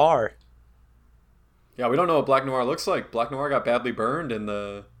 Black Noir. Yeah, we don't know what Black Noir looks like. Black Noir got badly burned in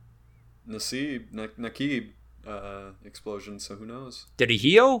the Nakib explosion, so who knows? Did he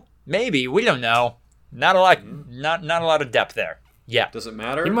heal? Maybe. We don't know. Not a lot. Not a lot of depth there. Yeah. Does it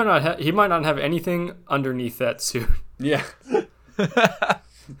matter? He might not have anything underneath that suit. Yeah.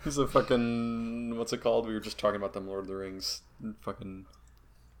 He's a fucking, what's it called? We were just talking about them Lord of the Rings. Fucking,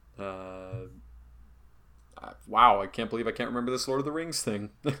 wow, I can't believe I can't remember this Lord of the Rings thing.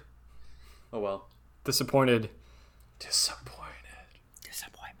 Oh well. Disappointed. Disappointment.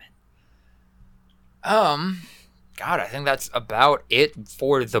 God, I think that's about it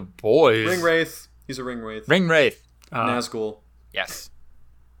for the boys. Ring Wraith. He's a Ring Wraith. Ring Wraith. Nazgul. Yes.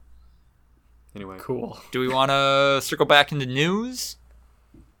 Anyway, Cool. Do we want to circle back into news?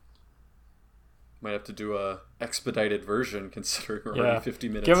 might have to do a expedited version considering we're already 50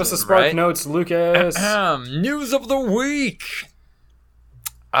 minutes. Give us a in. spark Right. notes, Lucas. News of the week.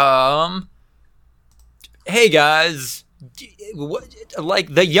 Hey guys,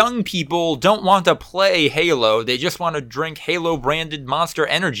 like the young people don't want to play Halo; they just want to drink Halo-branded Monster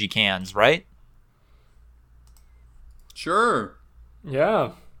Energy cans, right? Sure.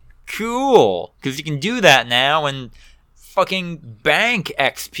 Yeah. Cool, because you can do that now and fucking bank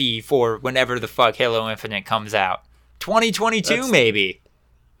XP for whenever the fuck Halo Infinite comes out. 2022, maybe.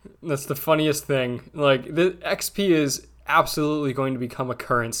 That's the funniest thing. Like, the XP is absolutely going to become a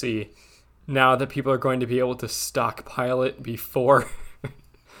currency now that people are going to be able to stockpile it before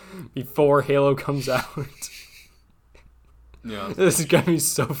Halo comes out. Yeah. This is going to be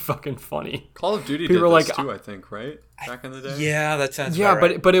so fucking funny. Call of Duty People did are this like, too, I think, right? Back in the day? Yeah, that sounds Yeah, about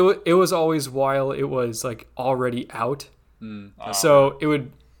right. but it was always while it was like already out. Oh. So it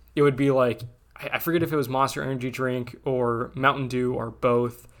would be like, I forget if it was Monster Energy drink or Mountain Dew or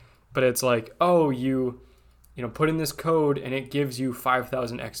both, but it's like, oh, you put in this code and it gives you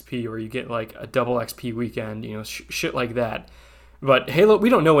 5,000 XP, or you get like a double XP weekend, shit like that. But Halo, we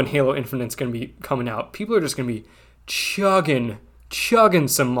don't know when Halo Infinite's going to be coming out. People are just going to be chugging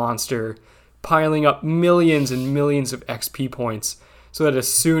some Monster, piling up millions and millions of XP points, so that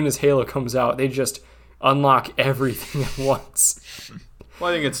as soon as Halo comes out, they just unlock everything at once.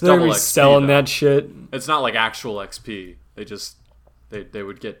 Well, I think it's They're double gonna be XP. selling though. that shit. It's not like actual XP. They just they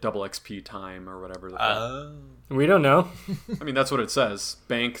would get double XP time or whatever. The fuck. We don't know. I mean, that's what it says.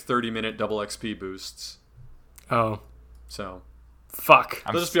 Bank 30-minute double XP boosts. Oh, So fuck.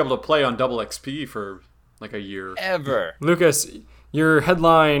 they'll just be able to play on double XP for like a year. Ever. Lucas, your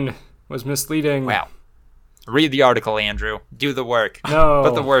headline was misleading. Wow. Read the article, Andrew. Do the work. No.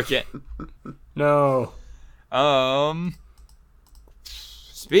 Put the work in. No.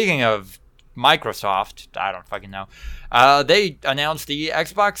 Speaking of Microsoft, I don't fucking know. They announced the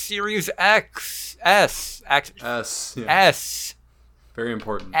Xbox Series S. Yeah. S. Very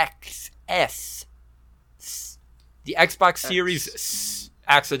important. XS. The Xbox Series S.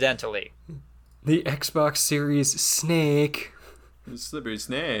 Accidentally. The Xbox Series Snake. Slippery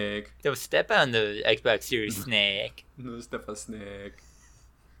snake. Don't step on the Xbox Series Snake. No, step a snake.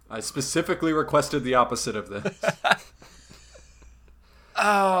 I specifically requested the opposite of this.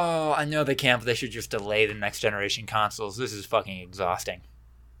 Oh, I know they can't, but they should just delay the next generation consoles. This is fucking exhausting.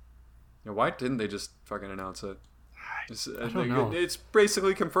 Yeah, why didn't they just fucking announce it? I don't know. It's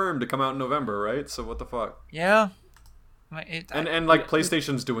basically confirmed to come out in November, right? So what the fuck? Yeah. And like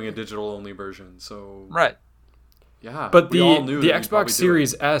PlayStation's doing a digital only version, so Right. yeah. But we all knew the that we'd probably Xbox do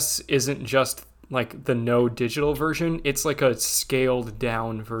Series S isn't just like the no digital version. It's like a scaled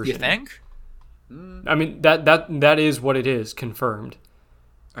down version. You think? I mean, that is what it is, confirmed.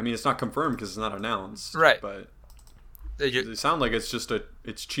 I mean, it's not confirmed because it's not announced, Right. But They just, they sound like it's just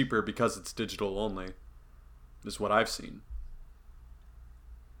it's cheaper because it's digital only. Is what I've seen.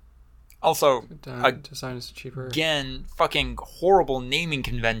 also, Design is cheaper. again, fucking horrible naming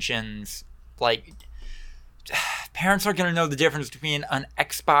conventions. Like, parents are gonna know the difference between an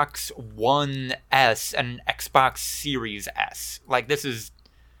Xbox One S and an Xbox Series S. Like, this is...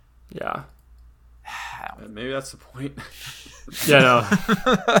 Yeah. Maybe that's the point. Yeah,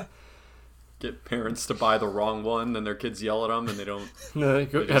 no. Get parents to buy the wrong one, and their kids yell at them, and they don't. No, you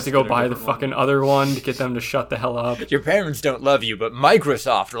They have just to go get a buy the different one. fucking other one to get them to shut the hell up. Your parents don't love you, but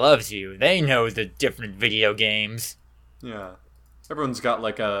Microsoft loves you. They know the different video games. Yeah, everyone's got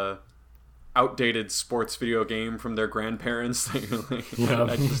like a outdated sports video game from their grandparents. That you're like, Yeah.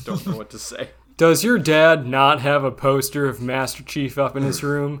 I just don't know what to say. Does your dad not have a poster of Master Chief up in his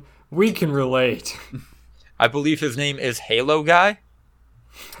room? We can relate. I believe his name is Halo Guy.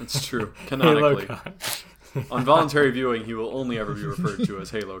 It's true. Halo Canonically, guy. on voluntary viewing, he will only ever be referred to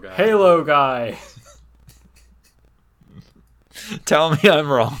as Halo Guy. Halo guy. Tell me I'm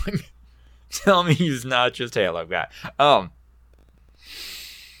wrong. Tell me he's not just Halo Guy.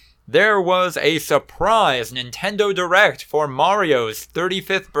 There was a surprise Nintendo Direct for Mario's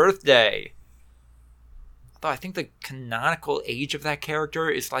 35th birthday. Although I think the canonical age of that character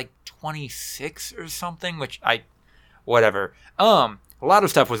is like 26 or something, whatever. A lot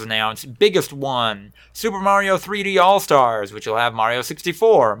of stuff was announced. Biggest one, Super Mario 3D All-Stars, which will have Mario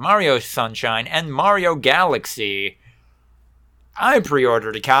 64, Mario Sunshine, and Mario Galaxy. I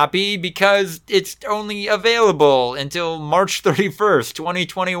pre-ordered a copy because it's only available until March 31st,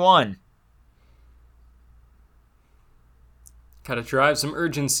 2021. Gotta drive some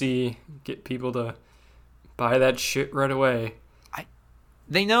urgency. Get people to Buy that shit right away.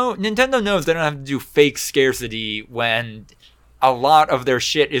 Nintendo knows they don't have to do fake scarcity when a lot of their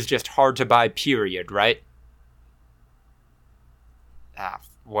shit is just hard to buy, period, right?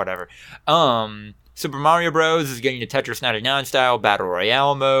 Whatever. Super Mario Bros. Is getting the Tetris 99 style Battle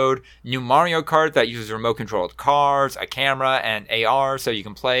Royale mode. New Mario Kart that uses remote controlled cars, a camera, and AR so you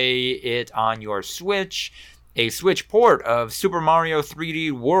can play it on your Switch. A Switch port of Super Mario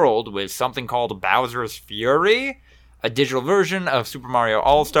 3D World with something called Bowser's Fury. A digital version of Super Mario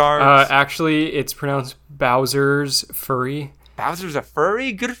All-Stars. Actually, it's pronounced Bowser's Furry. Bowser's a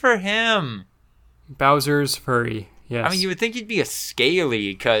furry? Good for him. Bowser's Furry, yes. I mean, you would think he'd be a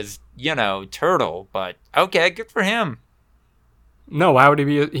scaly, because, turtle, but okay, good for him. No, why would he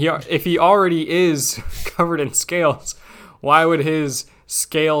be? If he already is covered in scales, why would his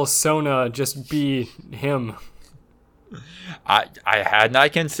scale Sona just be him? I had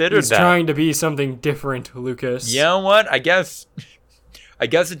not considered He's that. He's trying to be something different, Lucas. You know what? I guess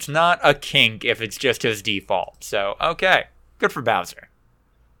it's not a kink if it's just his default. So, okay. Good for Bowser.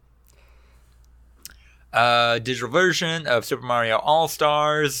 Digital version of Super Mario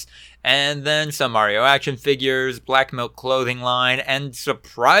All-Stars, and then some Mario action figures, Black Milk clothing line, and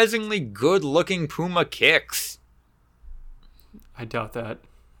surprisingly good-looking Puma kicks. I doubt that.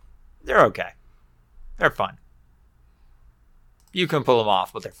 They're okay. They're fun. You can pull them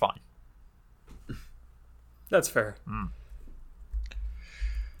off, but they're fun. That's fair.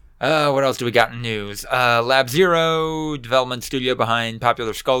 What else do we got in news? Lab Zero, development studio behind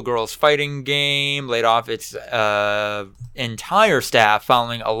popular Skullgirls fighting game, laid off its entire staff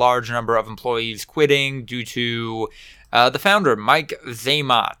following a large number of employees quitting due to the founder, Mike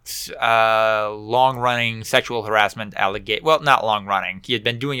Zaymot, long-running sexual harassment allegation. Well, not long-running. He had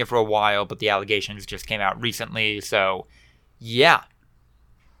been doing it for a while, but the allegations just came out recently, so yeah.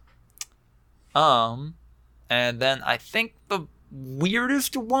 And then I think the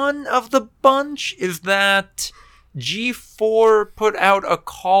weirdest one of the bunch is that G4 put out a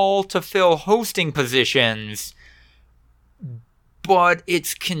call to fill hosting positions, but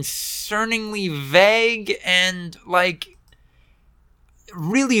it's concerningly vague and,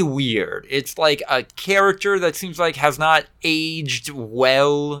 really weird. It's like a character that seems like has not aged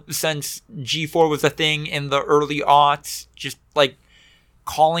well since G4 was a thing in the early aughts. Just,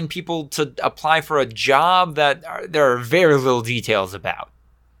 calling people to apply for a job that there are very little details about.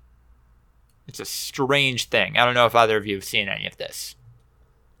 It's a strange thing. I don't know if either of you have seen any of this.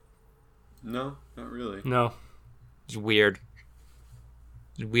 No, not really. No. It's weird.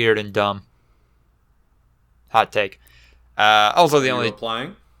 It's weird and dumb. Hot take. Also, the only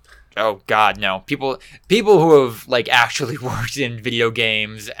applying. Oh God, no! People who have actually worked in video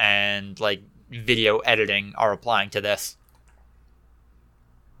games and video editing are applying to this.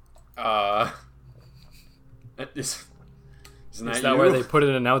 Isn't that where they put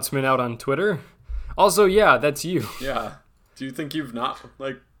an announcement out on Twitter? Also, yeah, that's you. Yeah. Do you think you've not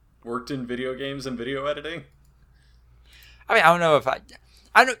worked in video games and video editing? I mean, I don't know if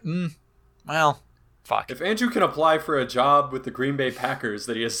I don't. Well, fuck. If Andrew can apply for a job with the Green Bay Packers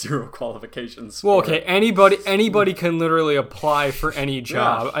that he has 0 qualifications well, for. okay, anybody can literally apply for any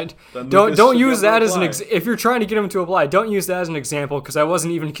job. Yeah, don't use that as an if you're trying to get him to apply, don't use that as an example because I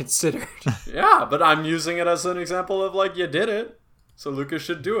wasn't even considered. Yeah, but I'm using it as an example of you did it, so Lucas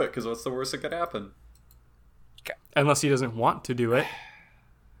should do it because what's the worst that could happen? Unless he doesn't want to do it.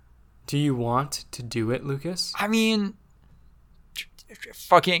 Do you want to do it, Lucas? I mean,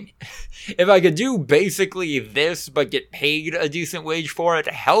 fucking, if I could do basically this but get paid a decent wage for it,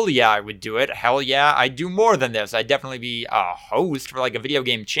 hell yeah, I would do it. Hell yeah, I'd do more than this. I'd definitely be a host for a video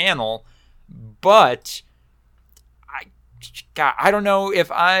game channel, but I don't know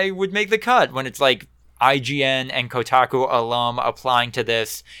if I would make the cut when it's IGN and Kotaku alum applying to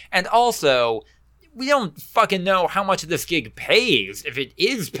this. And also, we don't fucking know how much this gig pays, if it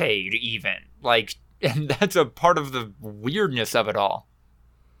is paid even. And that's a part of the weirdness of it all.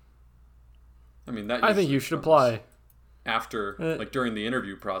 I mean, that I think you should apply. After, during the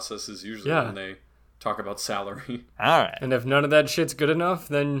interview process is usually when they talk about salary. All right. And if none of that shit's good enough,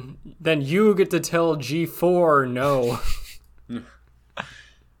 then you get to tell G4 no.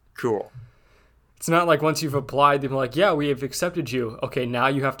 Cool. It's not like once you've applied, they're like, yeah, we have accepted you. Okay, now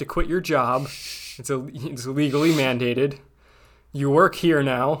you have to quit your job. It's legally mandated. You work here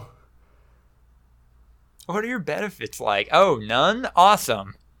now. What are your benefits like? Oh, none?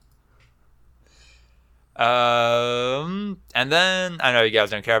 Awesome. And then, I know you guys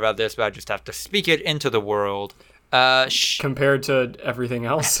don't care about this, but I just have to speak it into the world. Compared to everything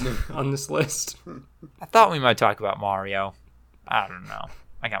else on this list. I thought we might talk about Mario. I don't know.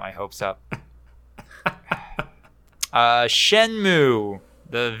 I got my hopes up. Shenmue,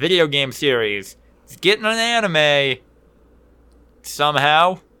 the video game series, is getting an anime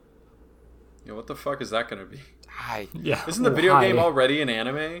somehow. Yeah, what the fuck is that gonna be? Yeah. Isn't the video why? game already an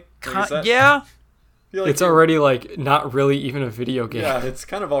anime? Like, is that- Yeah. I feel like It's already like not really even a video game. Yeah, it's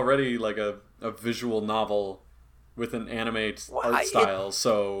kind of already like a visual novel with an anime art style.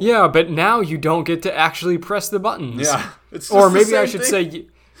 So Yeah, but now you don't get to actually press the buttons. yeah, it's just Or the maybe I same should thing. say,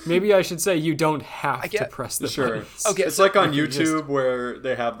 maybe I should say you don't have to press the Sure. buttons. Okay, It's so like on you can YouTube just- where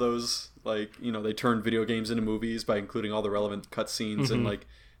they have those, like, you know, they turn video games into movies by including all the relevant cutscenes and like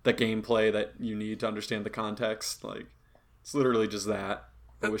the gameplay that you need to understand the context. Like, it's literally just that,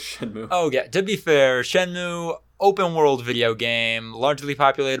 but with Shenmue. Oh yeah. To be fair, Shenmue, open world video game, largely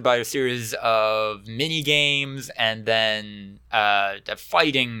populated by a series of mini games, and then a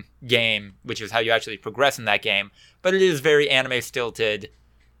fighting game, which is how you actually progress in that game. But it is very anime stilted.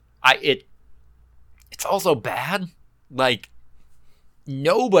 It's also bad. Like,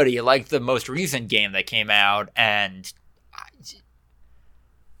 nobody liked the most recent game that came out, and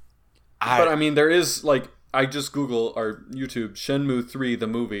But I mean, there is, like, I just Google or YouTube Shenmue 3 the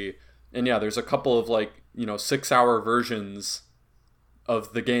movie, and yeah, there's a couple of, like, you know, 6-hour versions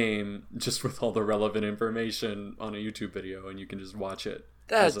of the game just with all the relevant information on a YouTube video, and you can just watch it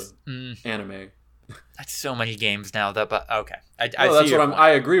as an anime. That's so many games now. But okay, I Well, see that's your what point. I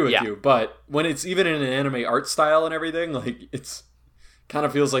agree with Yeah. you, but when it's even in an anime art style and everything, like, it's kind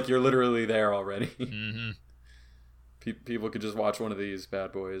of feels like you're literally there already. Mhm. People could just watch one of these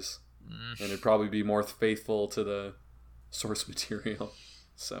bad boys, and it'd probably be more faithful to the source material.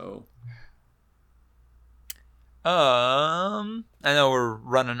 So I know we're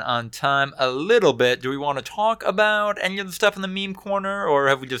running on time a little bit. Do we want to talk about any of the stuff in the meme corner, or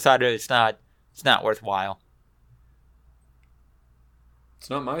have we decided it's not worthwhile? it's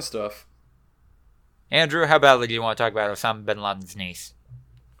not my stuff. Andrew, how badly do you want to talk about Osama bin Laden's niece?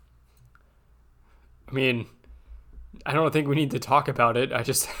 I mean, I don't think we need to talk about it. I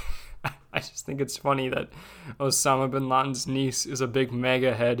just think it's funny that Osama bin Laden's niece is a big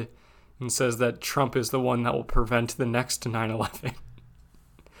mega head and says that Trump is the one that will prevent the next 9/11.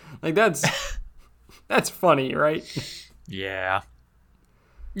 Like, that's funny, right? Yeah.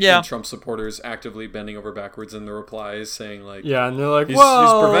 Yeah. And Trump supporters actively bending over backwards in the replies, saying like, Yeah, and they're like, he's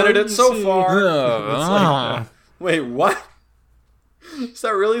well, prevented it you so see." far. Uh, It's like, wait, what? Is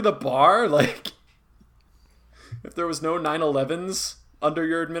that really the bar? Like, if there was no 9/11s under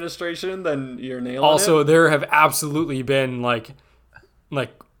your administration, then you're nailing Also, it. there have absolutely been like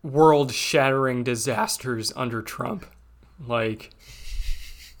world-shattering disasters under Trump. Like,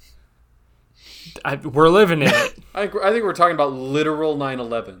 we're living in it. I think we're talking about literal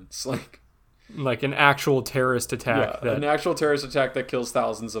 9/11s, Like an actual terrorist attack. an actual terrorist attack that kills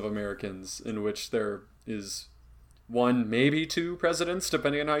thousands of Americans, in which there is one, maybe two presidents,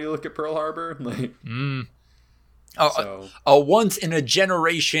 depending on how you look at Pearl Harbor. Like, so. A once in a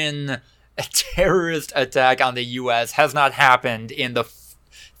generation terrorist attack on the U.S. has not happened in the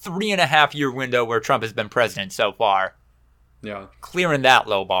 3.5 year window where Trump has been president so far. Yeah. Clearing that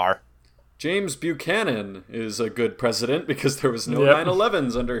low bar. James Buchanan is a good president because there was no Yep.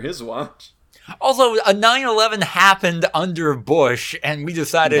 9/11s under his watch. Also, a 9/11 happened under Bush, and we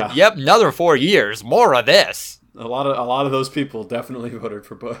decided, Yeah. yep, another 4 years, more of this. A lot of those people definitely voted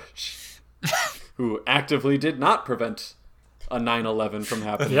for Bush, who actively did not prevent a 9/11 from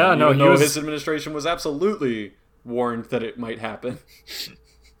happening. Yeah, no, even he though was- his administration was absolutely warned that it might happen.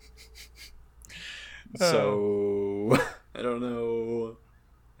 So I don't know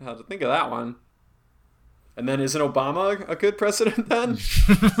how to think of that one. And then isn't Obama a good president then?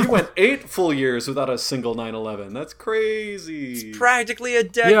 He went 8 full years without a single 9/11. That's crazy. Practically a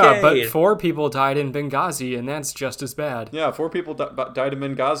decade. Yeah, but 4 people died in Benghazi, and that's just as bad. Yeah, 4 people died in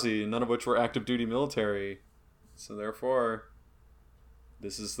Benghazi, none of which were active duty military. So therefore,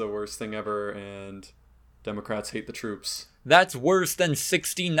 this is the worst thing ever, and Democrats hate the troops. That's worse than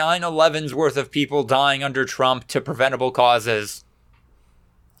 69/11's worth of people dying under Trump to preventable causes.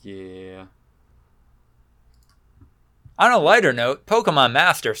 Yeah. On a lighter note, Pokemon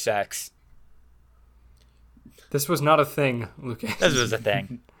Master Sex. This was not a thing, Lucas. This was a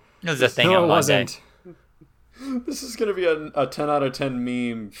thing. This was a thing No, on it Monday. wasn't. This is going to be a 10 out of 10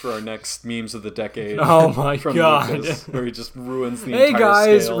 meme for our next memes of the decade. Oh my from god. Lucas, where he just ruins the Hey entire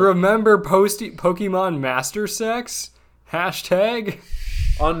guys, scale. remember Pokemon Master Sex? Hashtag?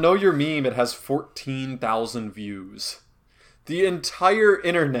 On Know Your Meme, it has 14,000 views. The entire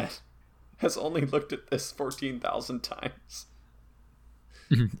internet has only looked at this 14,000 times.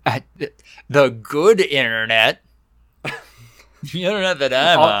 At the good internet. The internet that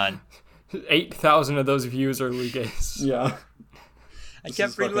I'm Oh. on. 8,000 of those views are Lucas. Yeah. I This kept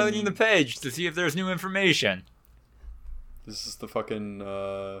is reloading fucking- the page to see if there's new information. This is the fucking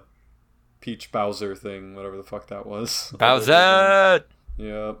Peach Bowser thing, whatever the fuck that was. Bowser!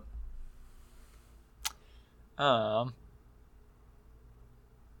 Yep.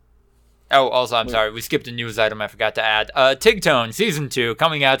 Oh, also, I'm sorry. We skipped a news item I forgot to add. Tigtone Season 2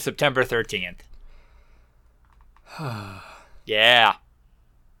 coming out September 13th. Yeah.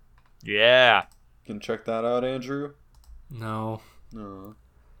 Yeah. Can check that out, Andrew? No. No.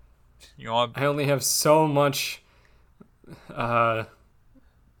 You want... I only have so much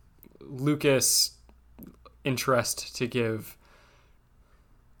Lucas interest to give.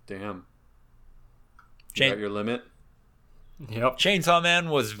 Damn. You Chain- got your limit? Yep. Chainsaw Man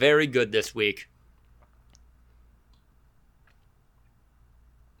was very good this week.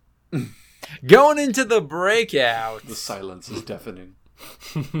 Going into the breakout. The silence is deafening.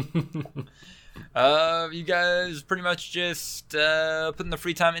 You guys pretty much just putting the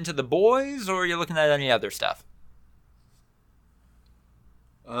free time into the boys, or are you looking at any other stuff?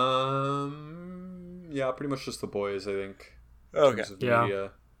 Yeah, pretty much just the boys, I think. In Okay. terms of Yeah.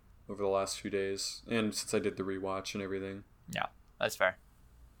 media over the last few days. And since I did the rewatch and everything. Yeah, that's fair.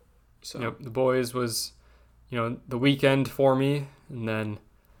 So Yep. The boys was, the weekend for me, and then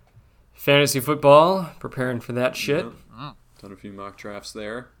fantasy football, preparing for that shit. yeah. Done a few mock drafts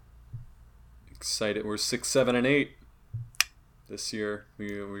there. Excited. We're 6, 7, and 8 this year.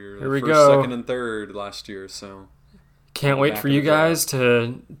 We were Here the we first, go. second, and third last year, so Can't wait Back for in you the draft. guys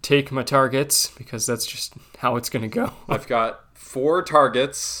to take my targets, because that's just how it's going to go. I've got 4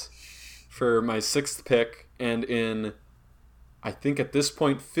 targets for my 6th pick, and in, I think at this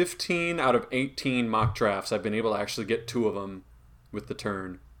point, 15 out of 18 mock drafts, I've been able to actually get 2 of them with the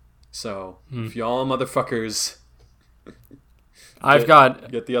turn. So, if y'all motherfuckers I've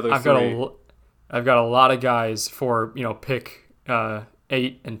got get the other I've 3. got a lot of guys for pick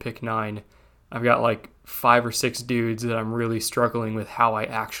 8 and pick 9. I've got like 5 or 6 dudes that I'm really struggling with how I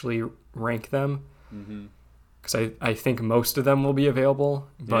actually rank them, because I think most of them will be available,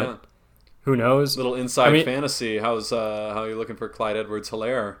 but Yeah. who knows? Little inside I mean- fantasy. How you looking for Clyde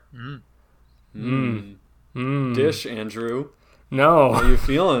Edwards-Helaire? Dish, Andrew. No, How you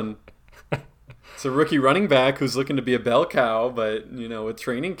feeling? It's a rookie running back who's looking to be a bell cow, but with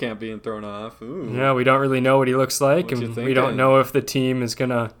training camp being thrown off. Ooh. yeah, we don't really know what he looks like, What you and we don't thinking? know if the team is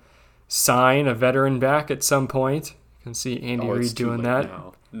gonna sign a veteran back at some point. You can see Andy Oh, it's Reid too doing late that,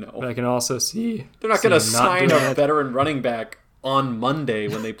 now. No. but I can also see They're not see going to him not sign doing a that. veteran running back on Monday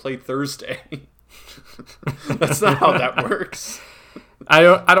when they play Thursday. That's not how that works. I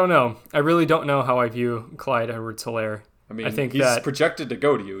don't know. I really don't know how I view Clyde Edwards-Helaire. I mean, I think he's that- projected to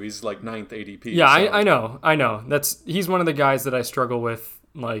go to you. He's like 9th ADP. Yeah, so- I know. He's one of the guys that I struggle with.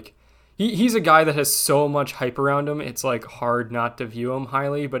 Like, he's a guy that has so much hype around him. It's like hard not to view him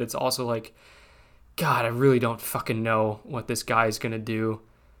highly, but it's also like, God, I really don't fucking know what this guy's gonna do.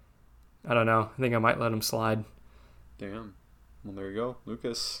 I don't know. I think I might let him slide. Damn. Well, there you go,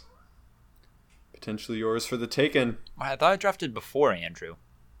 Lucas. Potentially yours for the taken. I thought I drafted before Andrew.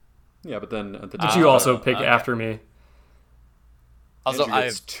 Yeah, but then at the But top, you also pick okay. after me. Also, Andrew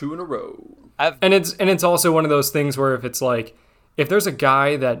gets 2 in a row. And it's also one of those things where if there's a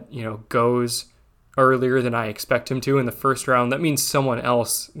guy that goes earlier than I expect him to in the first round, that means someone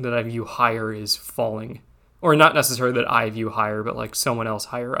else that I view higher is falling, or not necessarily that I view higher, but like someone else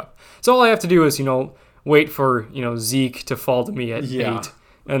higher up. So all I have to do is wait for Zeke to fall to me at 8,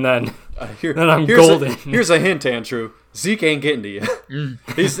 and then then I'm golden. Here's a hint, Andrew. Zeke ain't getting to you.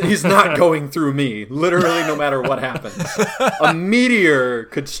 He's not going through me. Literally, no matter what happens, a meteor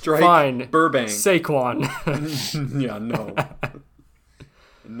could strike Fine. Burbank. Saquon. Yeah, no.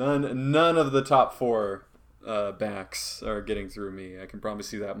 None of the top 4 backs are getting through me. I can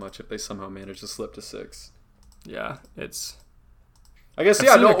promise you that much. If they somehow manage to slip to 6. Yeah, it's. I guess, I've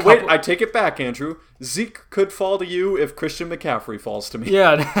yeah, seen no, a wait, couple- I take it back, Andrew. Zeke could fall to you if Christian McCaffrey falls to me.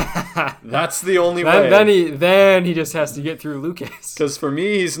 Yeah. That's the only way. then he just has to get through Lucas. Because for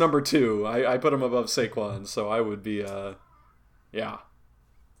me, he's number 2. I put him above Saquon, so I would be, yeah.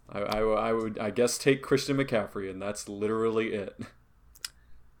 I would, I guess, take Christian McCaffrey, and that's literally it.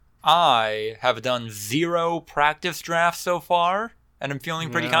 I have done 0 practice drafts so far, and I'm feeling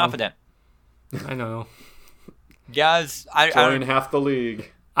pretty Yeah. confident. I know. Guys, Join half the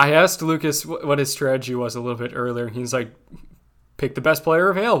league. I asked Lucas what his strategy was a little bit earlier. He's like, pick the best player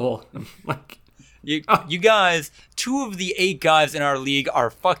available. I'm like, you guys, 2 of the 8 guys in our league are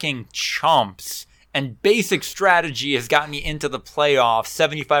fucking chumps, and basic strategy has gotten me into the playoffs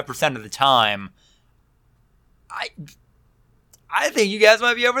 75% of the time. I think you guys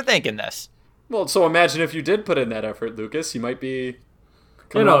might be overthinking this. Well, so imagine if you did put in that effort, Lucas. You might be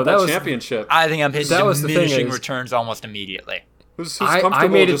coming No, out that that was- championship. I think I'm hitting That was the thing diminishing is- returns almost immediately. Who's I comfortable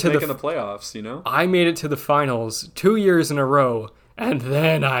made it just to the making f- the playoffs, you know? I made it to the finals 2 years in a row, and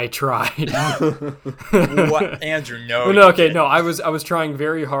then I tried. What, Andrew? No. No, okay, no, I was trying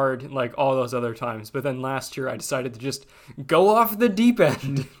very hard like all those other times, but then last year I decided to just go off the deep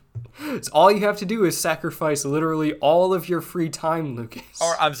end. So all you have to do is sacrifice literally all of your free time, Lucas.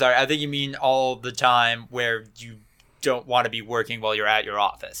 Or I'm sorry, I think you mean all the time where you don't want to be working while you're at your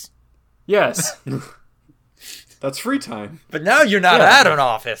office. Yes. That's free time. But now you're not Yeah. at an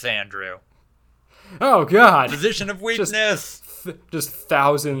office, Andrew. Oh God. Position of weakness. Just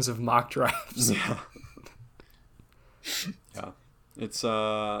thousands of mock drafts. Yeah. It's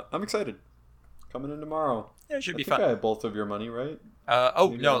I'm excited. Coming in tomorrow. Yeah, it should I be think fun. I have both of your money, right? No, I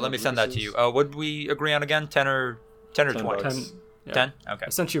let me have send that to you. What did we agree on again? 10 or 20? $10. 10, yeah. 10? Okay. I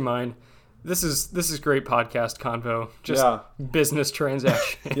sent you mine. This is great podcast convo. Just Yeah. business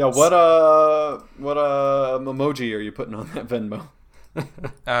transactions. Yeah, what emoji are you putting on that Venmo?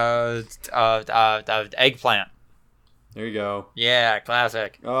 Eggplant. There you go. Yeah,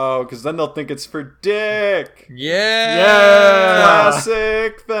 classic. Oh, because then they'll think it's for Dick. Yeah. Yeah.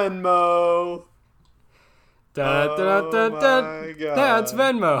 Classic Venmo. Da, da, da, da, Oh da. my God. That's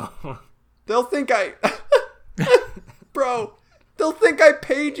Venmo. They'll think I... Bro, they'll think I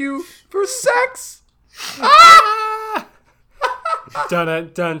paid you for sex. Dun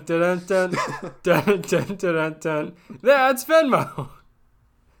dun dun dun dun dun dun dun dun. That's Venmo.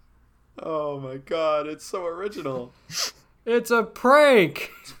 Oh my God, it's so original. It's a prank.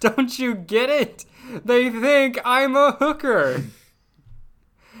 Don't you get it? They think I'm a hooker.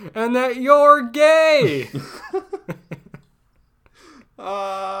 And that you're gay.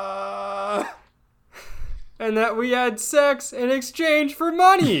 And that we had sex in exchange for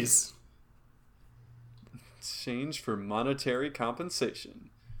monies. Exchange for monetary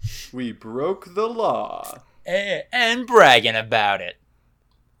compensation. We broke the law. And bragging about it.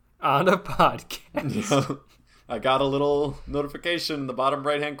 On a podcast. I got a little notification in the bottom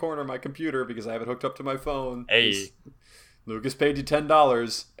right-hand corner of my computer because I have it hooked up to my phone. Hey. Lucas paid you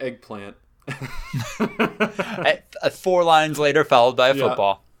 $10. Eggplant. 4 lines later, followed by a Yeah.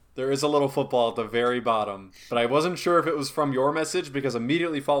 football. There is a little football at the very bottom, but I wasn't sure if it was from your message because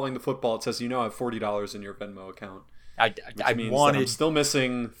immediately following the football it says you now have $40 in your Venmo account. I Which means that I'm wanted still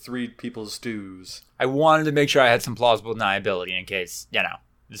missing 3 people's dues. to make sure I had some plausible deniability in case,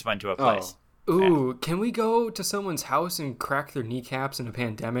 this went to a place. Ooh, can we go to someone's house and crack their kneecaps in a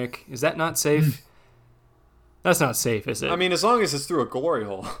pandemic? Is that not safe? That's not safe, is it? I mean, as long as it's through a glory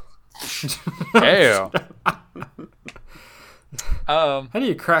hole. Ew. How do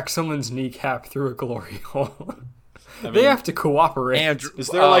you crack someone's kneecap through a glory hole? I mean, They have to cooperate. Andrew, is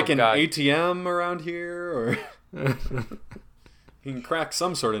there like an God. ATM around here, or you can crack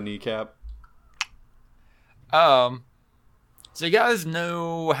some sort of kneecap? So you guys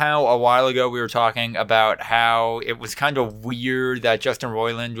know how a while ago we were talking about how it was kind of weird that Justin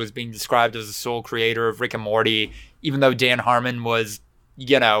Roiland was being described as the sole creator of Rick and Morty, even though Dan Harmon was,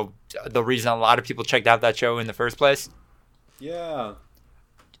 the reason a lot of people checked out that show in the first place? Yeah.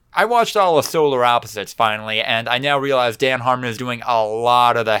 I watched all of Solar Opposites finally, and I now realize Dan Harmon is doing a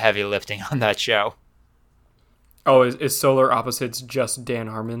lot of the heavy lifting on that show. Oh, is Solar Opposites just Dan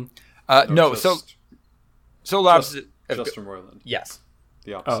Harmon? No, just- so Solar Opposites... Justin Roiland. Yes.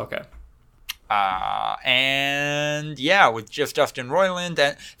 The opposite. Oh, okay. And yeah, with just Justin Roiland,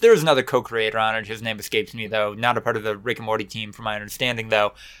 and there's another co-creator on it. His name escapes me though. Not a part of the Rick and Morty team, from my understanding.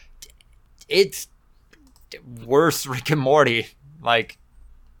 Though, it's worse Rick and Morty. Like,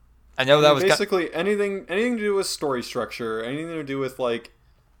 I know that was basically anything to do with story structure, anything to do with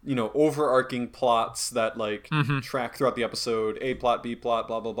overarching plots that track throughout the episode, A plot, B plot,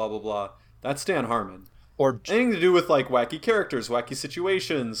 blah blah blah blah blah. That's Dan Harmon. or Anything to do with wacky characters, wacky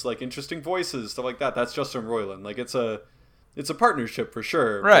situations, interesting voices, stuff like that. That's Justin Roiland. It's a partnership for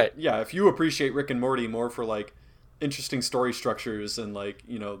sure. Right. But yeah, if you appreciate Rick and Morty more for interesting story structures and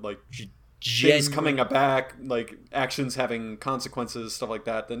things coming back, actions having consequences, stuff like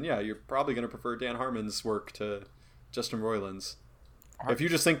that, then yeah, you're probably going to prefer Dan Harmon's work to Justin Roiland's. If you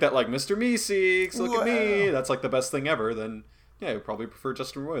just think that Mr. Meeseeks, look at me, that's the best thing ever, then yeah, you'd probably prefer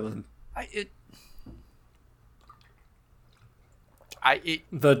Justin Roiland.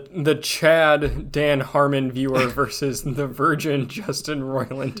 The Chad Dan Harmon viewer versus the virgin Justin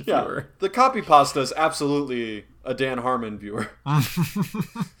Roiland Yeah, viewer. the copy pasta is absolutely a Dan Harmon viewer.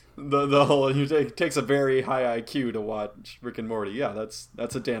 the whole it takes a very high IQ to watch Rick and Morty. Yeah,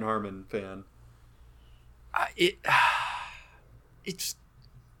 that's a Dan Harmon fan. it's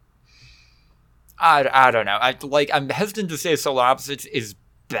I don't know. I'm hesitant to say Solar Opposites is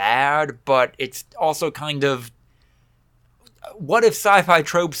bad, but it's also kind of, what if sci-fi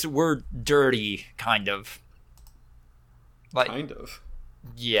tropes were dirty, kind of. Like, kind of.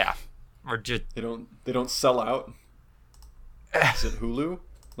 Yeah. Or just they don't sell out. Is it Hulu?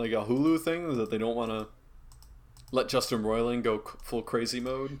 Like a Hulu thing that they don't want to let Justin Roiland go full crazy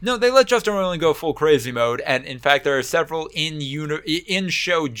mode? No, they let Justin Roiland go full crazy mode, and in fact, there are several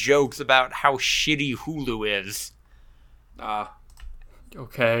in-show jokes about how shitty Hulu is.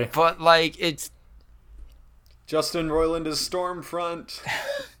 Okay. But, like, it's... Justin Roiland is Stormfront.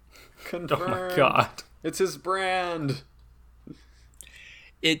 Confirmed. Oh my god. It's his brand.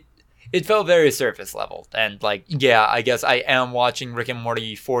 It felt very surface level, and, like, yeah, I guess I am watching Rick and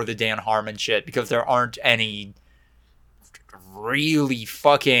Morty for the Dan Harmon shit, because there aren't any really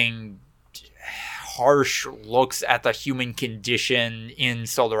fucking harsh looks at the human condition in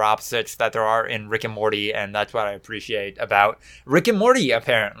Solar Opposites that there are in Rick and Morty, and that's what I appreciate about Rick and Morty,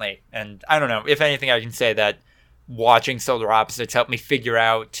 apparently. And I don't know, if anything, I can say that watching Solar Opposites helped me figure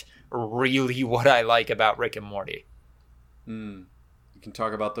out really what I like about Rick and Morty. You can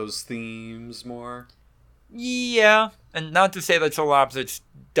talk about those themes more. Yeah, and not to say that Solar Opposites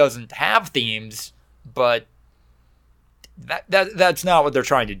doesn't have themes, but that's not what they're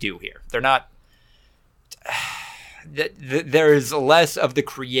trying to do here. They're not... There is less of the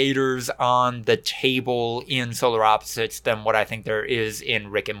creators on the table in Solar Opposites than what I think there is in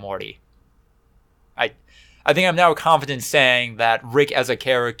Rick and Morty. I think I'm now confident saying that Rick as a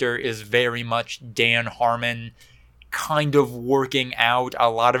character is very much Dan Harmon kind of working out a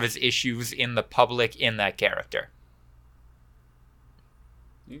lot of his issues in the public in that character.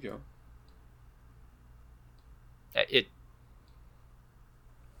 There you go.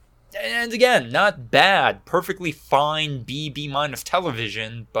 And again, not bad, perfectly fine B minus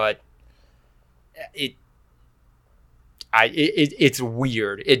television, but it's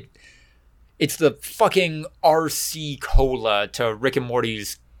weird. It's the fucking RC Cola to Rick and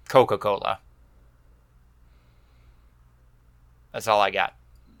Morty's Coca-Cola. That's all I got.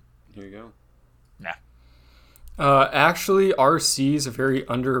 Here you go. Nah. Actually, RC is a very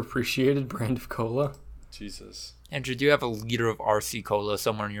underappreciated brand of cola. Jesus. Andrew, do you have a liter of RC Cola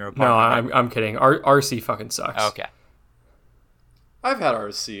somewhere in your No, apartment? I'm kidding. RC fucking sucks. Okay. I've had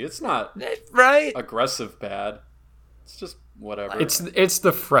RC. It's not Right? aggressive bad. It's just whatever. It's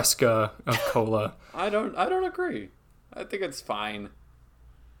the Fresca of cola. I don't agree. I think it's fine.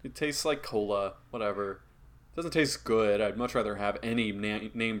 It tastes like cola, whatever. It doesn't taste good. I'd much rather have any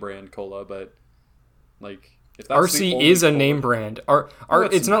name brand cola, but like if that's the RC only is a cola- name brand. No,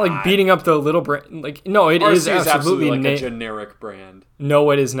 it's not like beating up the little brand. Like no, it RC is absolutely like a generic brand.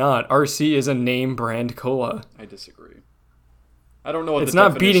 No, it is not. RC is a name brand cola. I disagree. I don't know what It's the not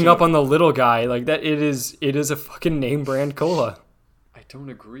definition beating up of- on the little guy like that. It is a fucking name brand cola. I don't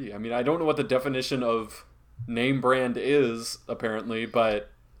agree. I mean, I don't know what the definition of name brand is apparently, but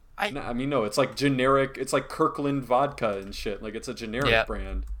no, it's like generic. It's like Kirkland vodka and shit. Like it's a generic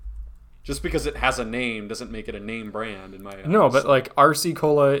brand. Just because it has a name doesn't make it a name brand in my eyes. No, but like RC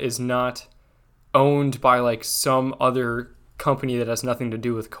Cola is not owned by like some other company that has nothing to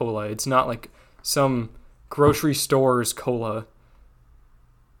do with cola. It's not like some grocery store's cola.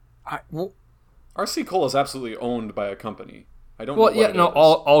 RC Cola is absolutely owned by a company. I don't. Well, know what it is.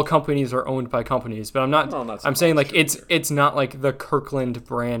 all companies are owned by companies, but I'm not. Well, not so I'm saying much, like it's not like the Kirkland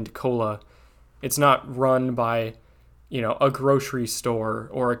brand cola. It's not run by, a grocery store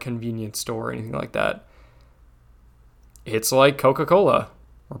or a convenience store or anything like that. It's like Coca-Cola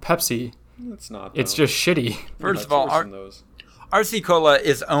or Pepsi. It's not. It's though. just shitty. First Yeah, of all, it's worse than those. RC Cola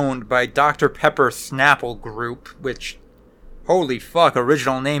is owned by Dr. Pepper Snapple Group, which, holy fuck,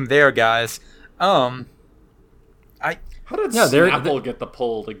 original name there, guys. How did they're- Snapple get the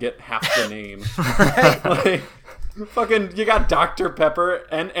pull to get half the name? Like, fucking, you got Dr. Pepper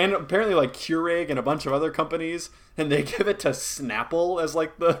and apparently like Keurig and a bunch of other companies, and they give it to Snapple as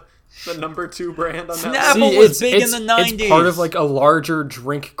like the number 2 brand on that Snapple list. was big in the 90s. It's part of like a larger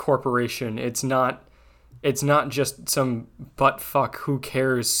drink corporation. It's not just some buttfuck who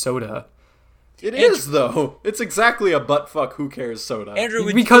cares soda. It is though. It's exactly a buttfuck who cares soda.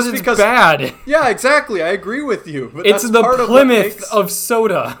 Andrew, Because it's bad. Yeah, exactly. I agree with you. But It's that's the part Plymouth of, of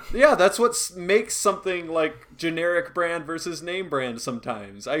soda. Yeah, that's what makes something like generic brand versus name brand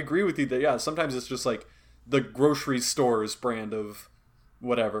sometimes. I agree with you that, yeah, sometimes it's just like the grocery store's brand of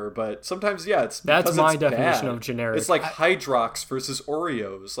whatever, but sometimes, yeah, it's That's because my it's definition bad. of generic. It's like Hydrox versus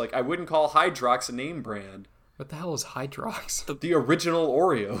Oreos. Like, I wouldn't call Hydrox a name brand. What the hell is Hydrox? The original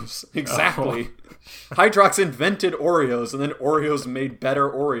Oreos. Exactly. Hydrox invented Oreos, and then Oreos made better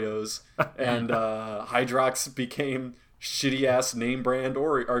Oreos, and Hydrox became shitty-ass name brand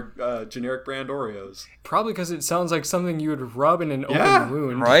generic brand Oreos. Probably because it sounds like something you would rub in an open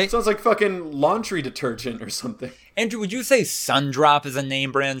wound. Right? Sounds like fucking laundry detergent or something. Andrew, would you say Sundrop is a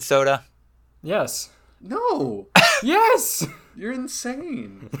name brand soda? Yes. No. Yes! You're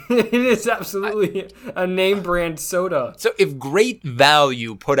insane. It is absolutely a name brand soda. So if Great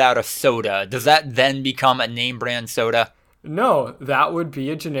Value put out a soda, does that then become a name brand soda? No, that would be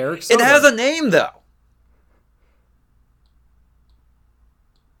a generic soda. It has a name, though.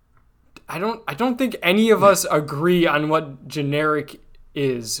 I don't think any of us agree on what generic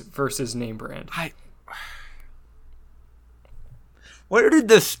is versus name brand. Where did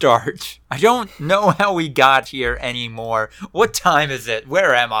this start? I don't know how we got here anymore. What time is it?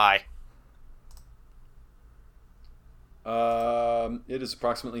 Where am I? It is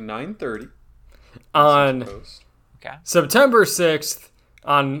approximately 9:30. On Okay. September 6th,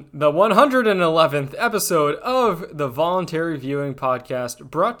 on the 111th episode of the Voluntary Viewing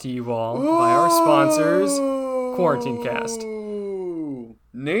Podcast, brought to you all by our sponsors, Quarantine Cast.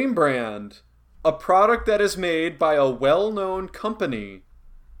 Name brand. A product that is made by a well-known company.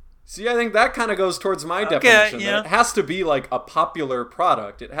 See, I think that kind of goes towards my definition. yeah. That it has to be like a popular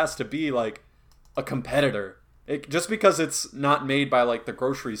product. It has to be like a competitor. Just because it's not made by like the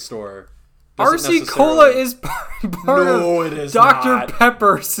grocery store. RC Cola is part No, of it is Dr. not.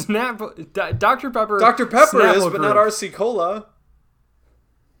 Pepper Dr. Pepper. Dr. Pepper Snapple is, but Group. not RC Cola.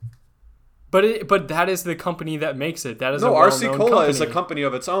 But that is the company that makes it. That is No, a RC well-known Cola company. is a company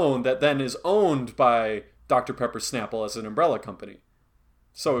of its own that then is owned by Dr. Pepper Snapple as an umbrella company.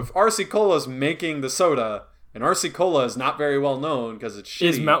 So if RC Cola is making the soda, and RC Cola is not very well known because it's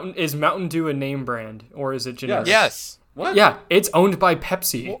shitty. Is Mountain Dew a name brand or is it generic? Yes. What? Yeah, it's owned by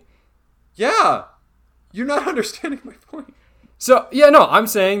Pepsi. Yeah. You're not understanding my point. So, yeah, no, I'm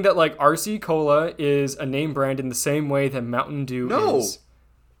saying that like RC Cola is a name brand in the same way that Mountain Dew No. is.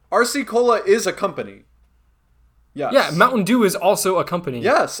 RC Cola is a company. Yes. Yeah, Mountain Dew is also a company.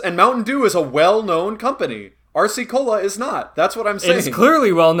 Yes, and Mountain Dew is a well-known company. RC Cola is not. That's what I'm saying. It's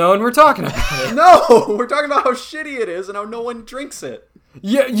clearly well known. We're talking about it. No, we're talking about how shitty it is and how no one drinks it.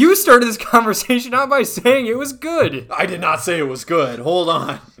 Yeah, you started this conversation out by saying it was good. I did not say it was good. Hold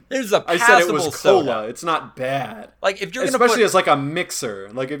on. There's a I passable said it was soda. cola. It's not bad. Like if you're gonna Especially put, as like a mixer.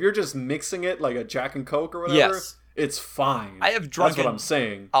 Like if you're just mixing it like a Jack and Coke or whatever, Yes. it's fine. I have drunken That's what I'm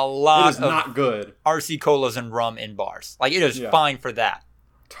saying. a lot It is of not good. RC colas and rum in bars. Like it is Yeah. fine for that.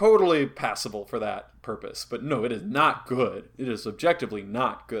 Totally passable for that purpose. But no, it is not good. It is objectively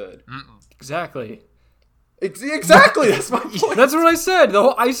not good. Exactly. Exactly. That's my point. That's what I said.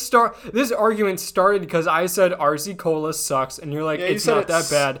 This argument started because I said RC Cola sucks, and you're like, Yeah, you it's said not it that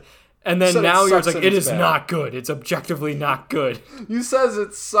bad. And then said it now you're sucks like, and it it's is bad. not good. It's objectively not good. You says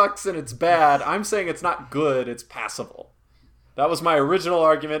it sucks and it's bad. I'm saying it's not good. It's passable. That was my original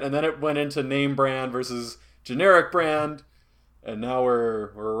argument, and then it went into name brand versus generic brand, and now we're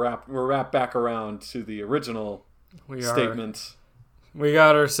wrapped back around to the original statement. We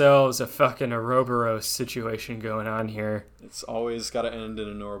got ourselves a fucking Ouroboros situation going on here. It's always got to end in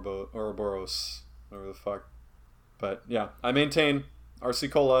an Ouroboros, whatever the fuck. But yeah, I maintain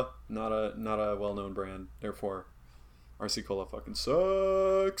RC Cola, not a well-known brand. Therefore, RC Cola fucking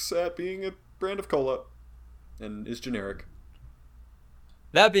sucks at being a brand of cola, and is generic.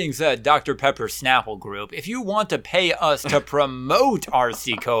 That being said, Dr. Pepper Snapple Group, if you want to pay us to promote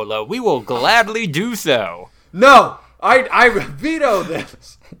RC Cola, we will gladly do so. No, I veto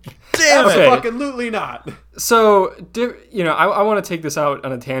this. Damn Okay. it! Absolutely not. So, I want to take this out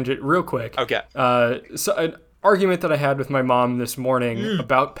on a tangent real quick. Okay. So an argument that I had with my mom this morning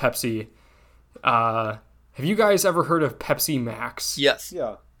about Pepsi. Have you guys ever heard of Pepsi Max? Yes.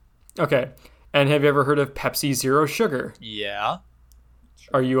 Yeah. Okay. And have you ever heard of Pepsi Zero Sugar? Yeah.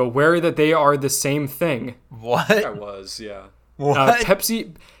 Are you aware that they are the same thing? I What? was, yeah. What?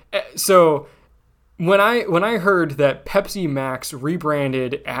 Pepsi. So when I heard that Pepsi Max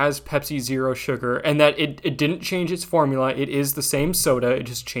rebranded as Pepsi Zero Sugar and that it didn't change its formula, it is the same soda, it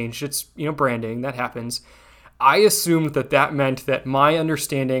just changed its branding. That happens. I assumed that meant that my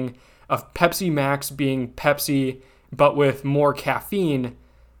understanding of Pepsi Max being Pepsi but with more caffeine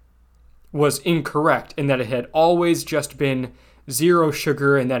was incorrect, and that it had always just been zero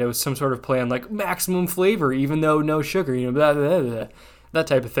sugar, and that it was some sort of play on like maximum flavor even though no sugar, blah, blah, blah, that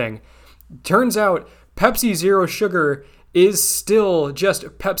type of thing. Turns out Pepsi Zero Sugar is still just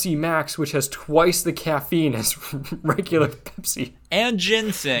Pepsi Max, which has twice the caffeine as regular Pepsi. And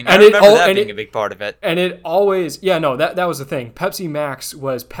ginseng. And I remember that being a big part of it. And it always, that was the thing. Pepsi Max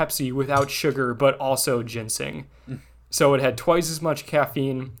was Pepsi without sugar, but also ginseng. So it had twice as much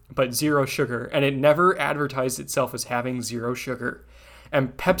caffeine, but zero sugar. And it never advertised itself as having zero sugar.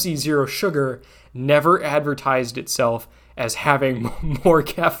 And Pepsi Zero Sugar never advertised itself as having more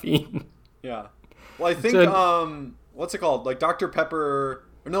caffeine. Yeah. Well, I think, what's it called? Like Dr. Pepper.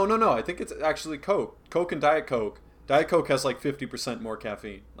 No. I think it's actually Coke. Coke and Diet Coke. Diet Coke has like 50% more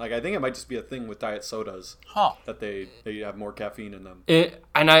caffeine. Like, I think it might just be a thing with diet sodas. Huh. That they have more caffeine in them.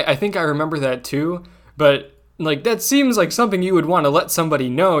 And I think I remember that too. But, like, that seems like something you would want to let somebody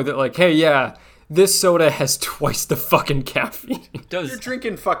know that, like, hey, yeah, this soda has twice the fucking caffeine. You're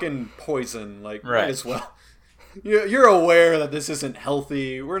drinking fucking poison. Like, right. Might as well. You're aware that this isn't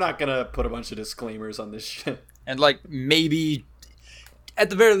healthy. We're not going to put a bunch of disclaimers on this shit. And, like, maybe, at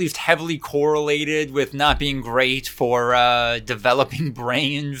the very least, heavily correlated with not being great for developing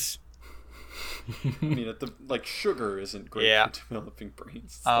brains. I mean, sugar isn't great for developing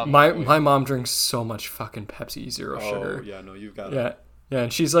brains. My mom drinks so much fucking Pepsi Zero Sugar. Oh, yeah, no, you've got it. Yeah,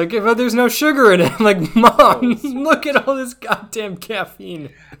 and she's like, but there's no sugar in it. I'm like, Mom, look at all this goddamn caffeine.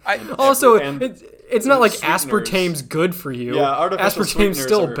 It's not like aspartame's good for you. Yeah, artificial aspartame's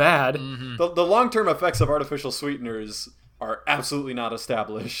still bad. Mm-hmm. The long-term effects of artificial sweeteners are absolutely not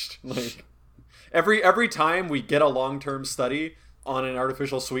established. Like, every time we get a long-term study on an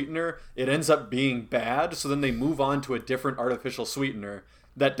artificial sweetener, it ends up being bad, so then they move on to a different artificial sweetener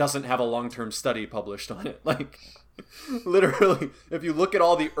that doesn't have a long-term study published on it. Like, literally, if you look at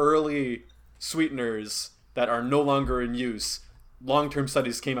all the early sweeteners that are no longer in use, long-term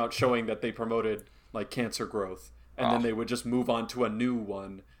studies came out showing that they promoted, like, cancer growth. And then they would just move on to a new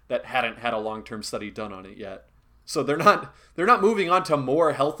one that hadn't had a long-term study done on it yet. So they're not moving on to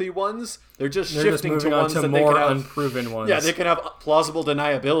more healthy ones. They're just shifting to ones that they can have unproven ones. Yeah, they can have plausible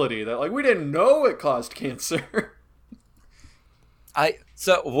deniability that, like, we didn't know it caused cancer.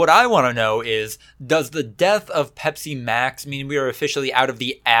 So what I want to know is, does the death of Pepsi Max mean we are officially out of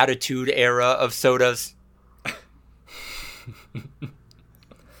the Attitude Era of sodas?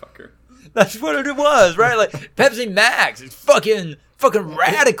 Fucker. That's what it was, right? Like, Pepsi Max is fucking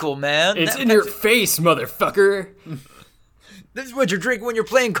radical, man. It's in your face, motherfucker. This is what you're drinking when you're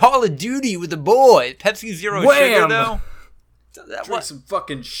playing Call of Duty with the boys. Pepsi Zero Sugar, though. Drink some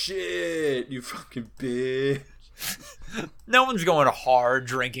fucking shit, you fucking bitch. No one's going hard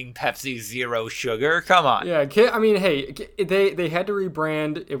drinking Pepsi Zero Sugar. Come on. Yeah, I mean, hey, they had to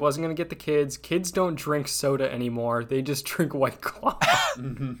rebrand. It wasn't going to get the kids. Kids don't drink soda anymore. They just drink White Claw.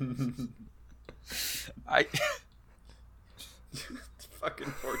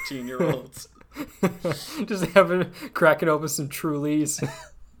 Fucking 14-year-olds. Just cracking open some Trulies.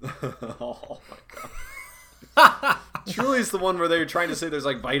 Oh my god. Truly's the one where they're trying to say there's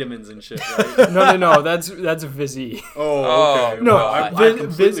like vitamins and shit, right? No, that's Vizzy. Oh, okay. No, I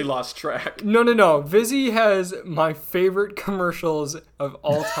completely lost track. No. Vizzy has my favorite commercials of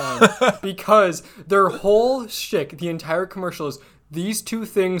all time because their whole shtick, the entire commercial is, these two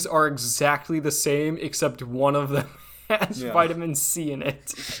things are exactly the same except one of them has vitamin C in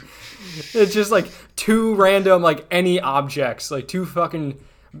it. It's just like two random, like, any objects, like two fucking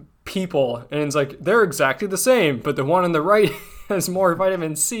people, and it's like, they're exactly the same, but the one on the right has more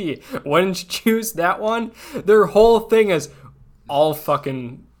vitamin C. Why didn't you choose that one? Their whole thing is all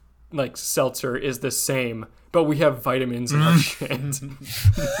fucking, like, seltzer is the same, but we have vitamins in our shit.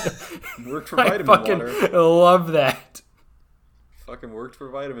 Worked for vitamin water. I fucking love that. Fucking worked for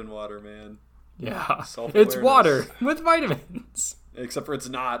vitamin water, man. Yeah, it's water with vitamins. Except for it's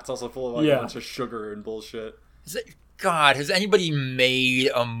not. It's also full of like a bunch of sugar and bullshit. God, has anybody made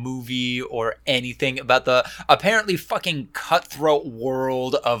a movie or anything about the apparently fucking cutthroat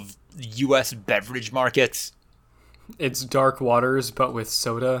world of U.S. beverage markets? It's Dark Waters, but with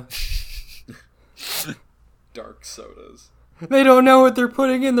soda. Dark sodas. They don't know what they're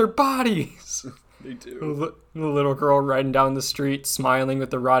putting in their bodies. They do. The little girl riding down the street, smiling with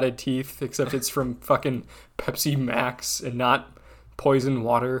the rotted teeth, except it's from fucking Pepsi Max and not poison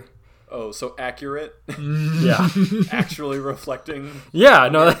water. Oh, so accurate? Yeah. Actually reflecting. Yeah,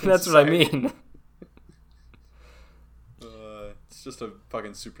 no, that's what I mean. It's just a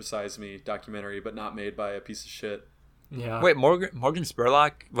fucking Super Size Me documentary, but not made by a piece of shit. Yeah. Wait, Morgan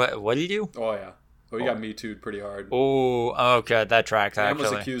Spurlock? What did he do? Oh, yeah. Oh, he got Me Too'd pretty hard. Oh, okay, that tracks, actually.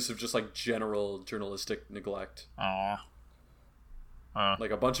 And was accused of just, like, general journalistic neglect.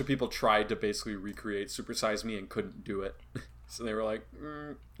 Like, a bunch of people tried to basically recreate Super Size Me and couldn't do it. So they were like,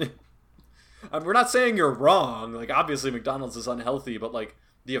 we're not saying you're wrong. Like, obviously McDonald's is unhealthy, but like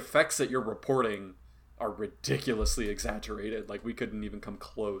the effects that you're reporting are ridiculously exaggerated. Like, we couldn't even come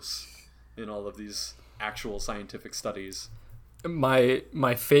close in all of these actual scientific studies.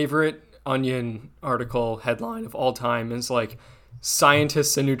 My favorite Onion article headline of all time is like,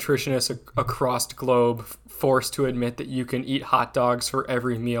 scientists and nutritionists across the globe forced to admit that you can eat hot dogs for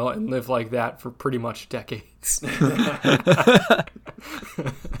every meal and live like that for pretty much decades. Hey,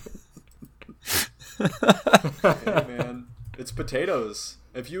 man, it's potatoes.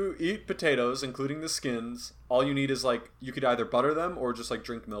 If you eat potatoes, including the skins, all you need is like, you could either butter them or just like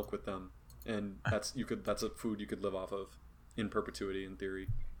drink milk with them, and that's a food you could live off of in perpetuity in theory.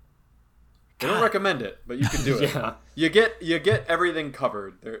 They don't recommend it, but you can do it. Yeah. You get everything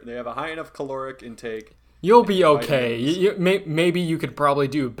covered. They have a high enough caloric intake. You'll be okay. Maybe you could probably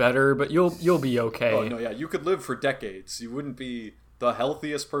do better, but you'll be okay. Oh no, yeah, you could live for decades. You wouldn't be the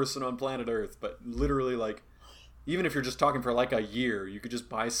healthiest person on planet Earth, but literally, like, even if you're just talking for like a year, you could just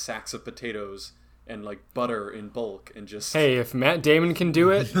buy sacks of potatoes and like butter in bulk and just. Hey, if Matt Damon can do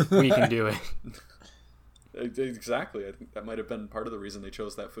it, we can do it. Exactly. I think that might have been part of the reason they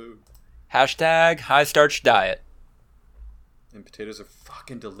chose that food. Hashtag high starch diet. And potatoes are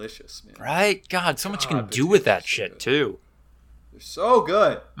fucking delicious, man. Right? God, so much you can do with that shit, too. They're so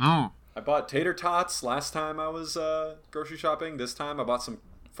good. Mm. I bought tater tots last time I was grocery shopping. This time I bought some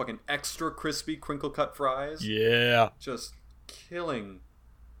fucking extra crispy crinkle cut fries. Yeah. Just killing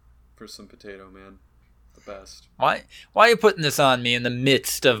for some potato, man. The best. Why are you putting this on me in the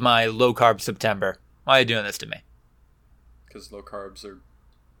midst of my low-carb September? Why are you doing this to me? Because low carbs are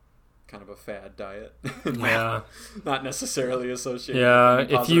kind of a fad diet. Yeah. Not necessarily associated Yeah, with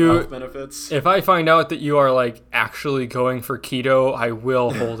any if positive health benefits. If I find out that you are like actually going for keto, I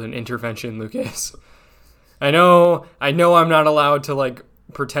will hold an intervention, Lucas. I know I'm not allowed to like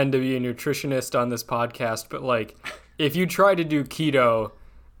pretend to be a nutritionist on this podcast, but like if you try to do keto,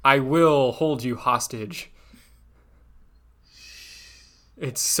 I will hold you hostage.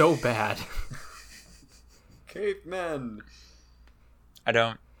 It's so bad. Cavemen. I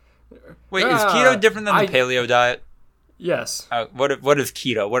don't. Wait, is keto different than the paleo diet? Yes. What is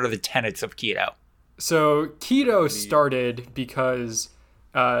keto? What are the tenets of keto? So keto started because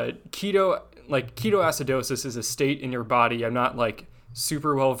ketoacidosis is a state in your body. I'm not like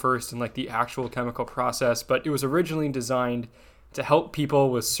super well versed in like the actual chemical process, but it was originally designed to help people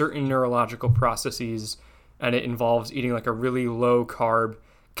with certain neurological processes, and it involves eating like a really low carb,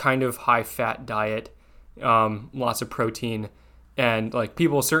 kind of high fat diet, lots of protein. And like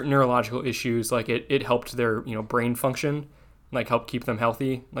people with certain neurological issues, like it helped their brain function, like helped keep them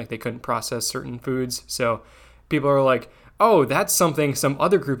healthy. Like they couldn't process certain foods, so people are like, "Oh, that's something some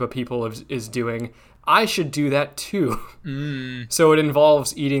other group of people is doing. I should do that too." So it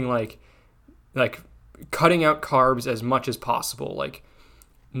involves eating like cutting out carbs as much as possible, like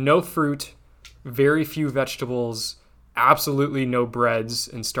no fruit, very few vegetables, absolutely no breads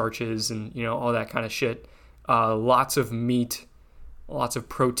and starches, and all that kind of shit. Lots of meat. Lots of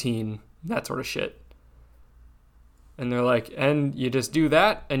protein, that sort of shit. And they're like, and you just do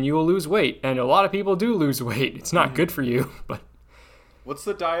that and you will lose weight. And a lot of people do lose weight. It's not good for you, but... What's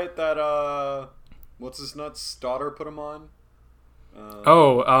the diet that, what's his nuts daughter put him on?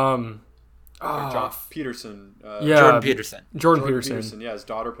 John Peterson. Jordan Peterson. Jordan Peterson. Yeah, his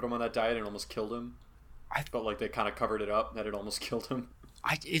daughter put him on that diet and almost killed him. I felt like they kind of covered it up, that it almost killed him.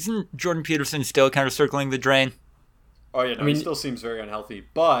 Isn't Jordan Peterson still kind of circling the drain? Oh yeah, no, he still seems very unhealthy,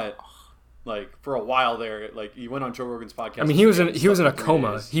 but like for a while there, like he went on Joe Rogan's podcast. I mean, he was in a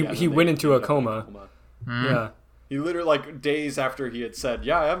coma. He went into a coma. Yeah. He literally, like, days after he had said,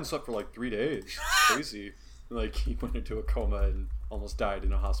 "Yeah, I haven't slept for like 3 days." It's crazy. Like he went into a coma and almost died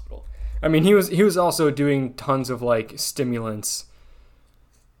in a hospital. I mean, he was also doing tons of like stimulants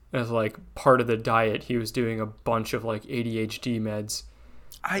as like part of the diet. He was doing a bunch of like ADHD meds.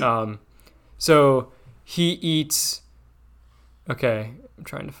 So he eats. Okay, I'm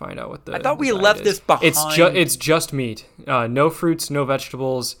trying to find out what the. I thought we left this behind. It's just meat. No fruits, no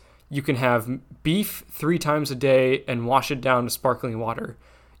vegetables. You can have beef 3 times a day and wash it down to sparkling water.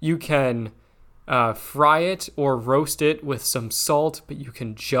 You can fry it or roast it with some salt, but you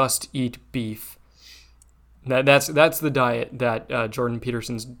can just eat beef. That's the diet that Jordan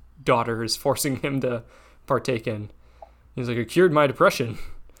Peterson's daughter is forcing him to partake in. He's like, "It cured my depression."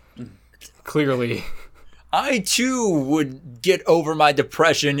 Clearly. I, too, would get over my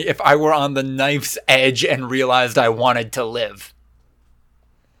depression if I were on the knife's edge and realized I wanted to live.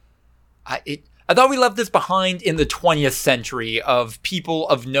 I thought we left this behind in the 20th century of people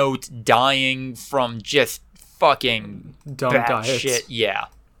of note dying from just fucking dumb bad diets. shit. Yeah.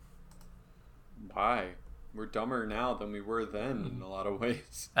 Why? We're dumber now than we were then in a lot of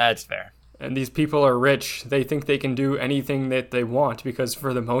ways. That's fair. And these people are rich. They think they can do anything that they want because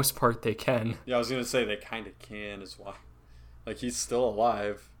for the most part they can. Yeah, I was going to say they kind of can is why. Like, he's still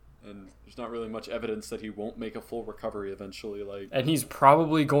alive, and there's not really much evidence that he won't make a full recovery eventually. Like, And he's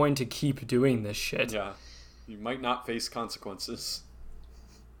probably going to keep doing this shit. yeah, he might not face consequences.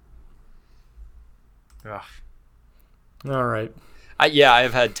 Ugh. All right.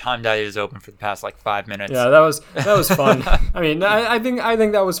 I've had time diaries open for the past 5 minutes. Yeah, that was fun. I mean, I think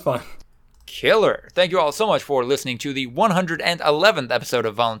that was fun. Killer. Thank you all so much for listening to the 111th episode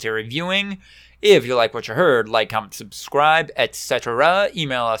of Voluntary Viewing. If you like what you heard, like, comment, subscribe, etc.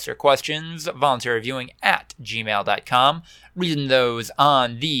 Email us your questions, voluntaryviewing@gmail.com. Reading those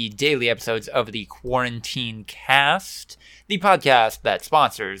on the daily episodes of the Quarantine Cast, the podcast that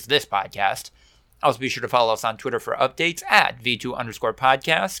sponsors this podcast. Also, be sure to follow us on Twitter for updates at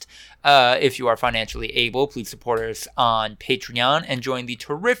V2_podcast. If you are financially able, please support us on Patreon and join the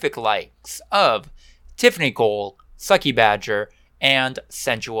terrific likes of Tiffany Cole, Sucky Badger, and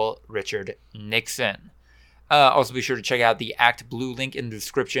Sensual Richard Nixon. Also, be sure to check out the Act Blue link in the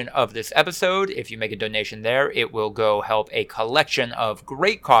description of this episode. If you make a donation there, it will go help a collection of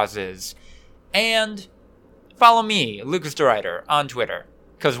great causes. And follow me, Lucas DeRuyter, on Twitter,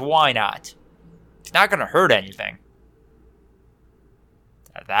 because why not? It's not going to hurt anything.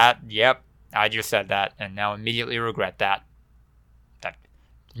 Yep, I just said that, and now immediately regret that.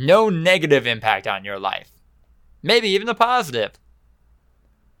 No negative impact on your life. Maybe even the positive.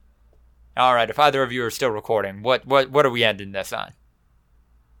 Alright, if either of you are still recording, what are we ending this on?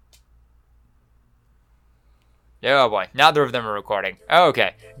 Oh boy, neither of them are recording.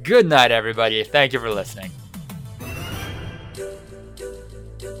 Okay, good night everybody, thank you for listening.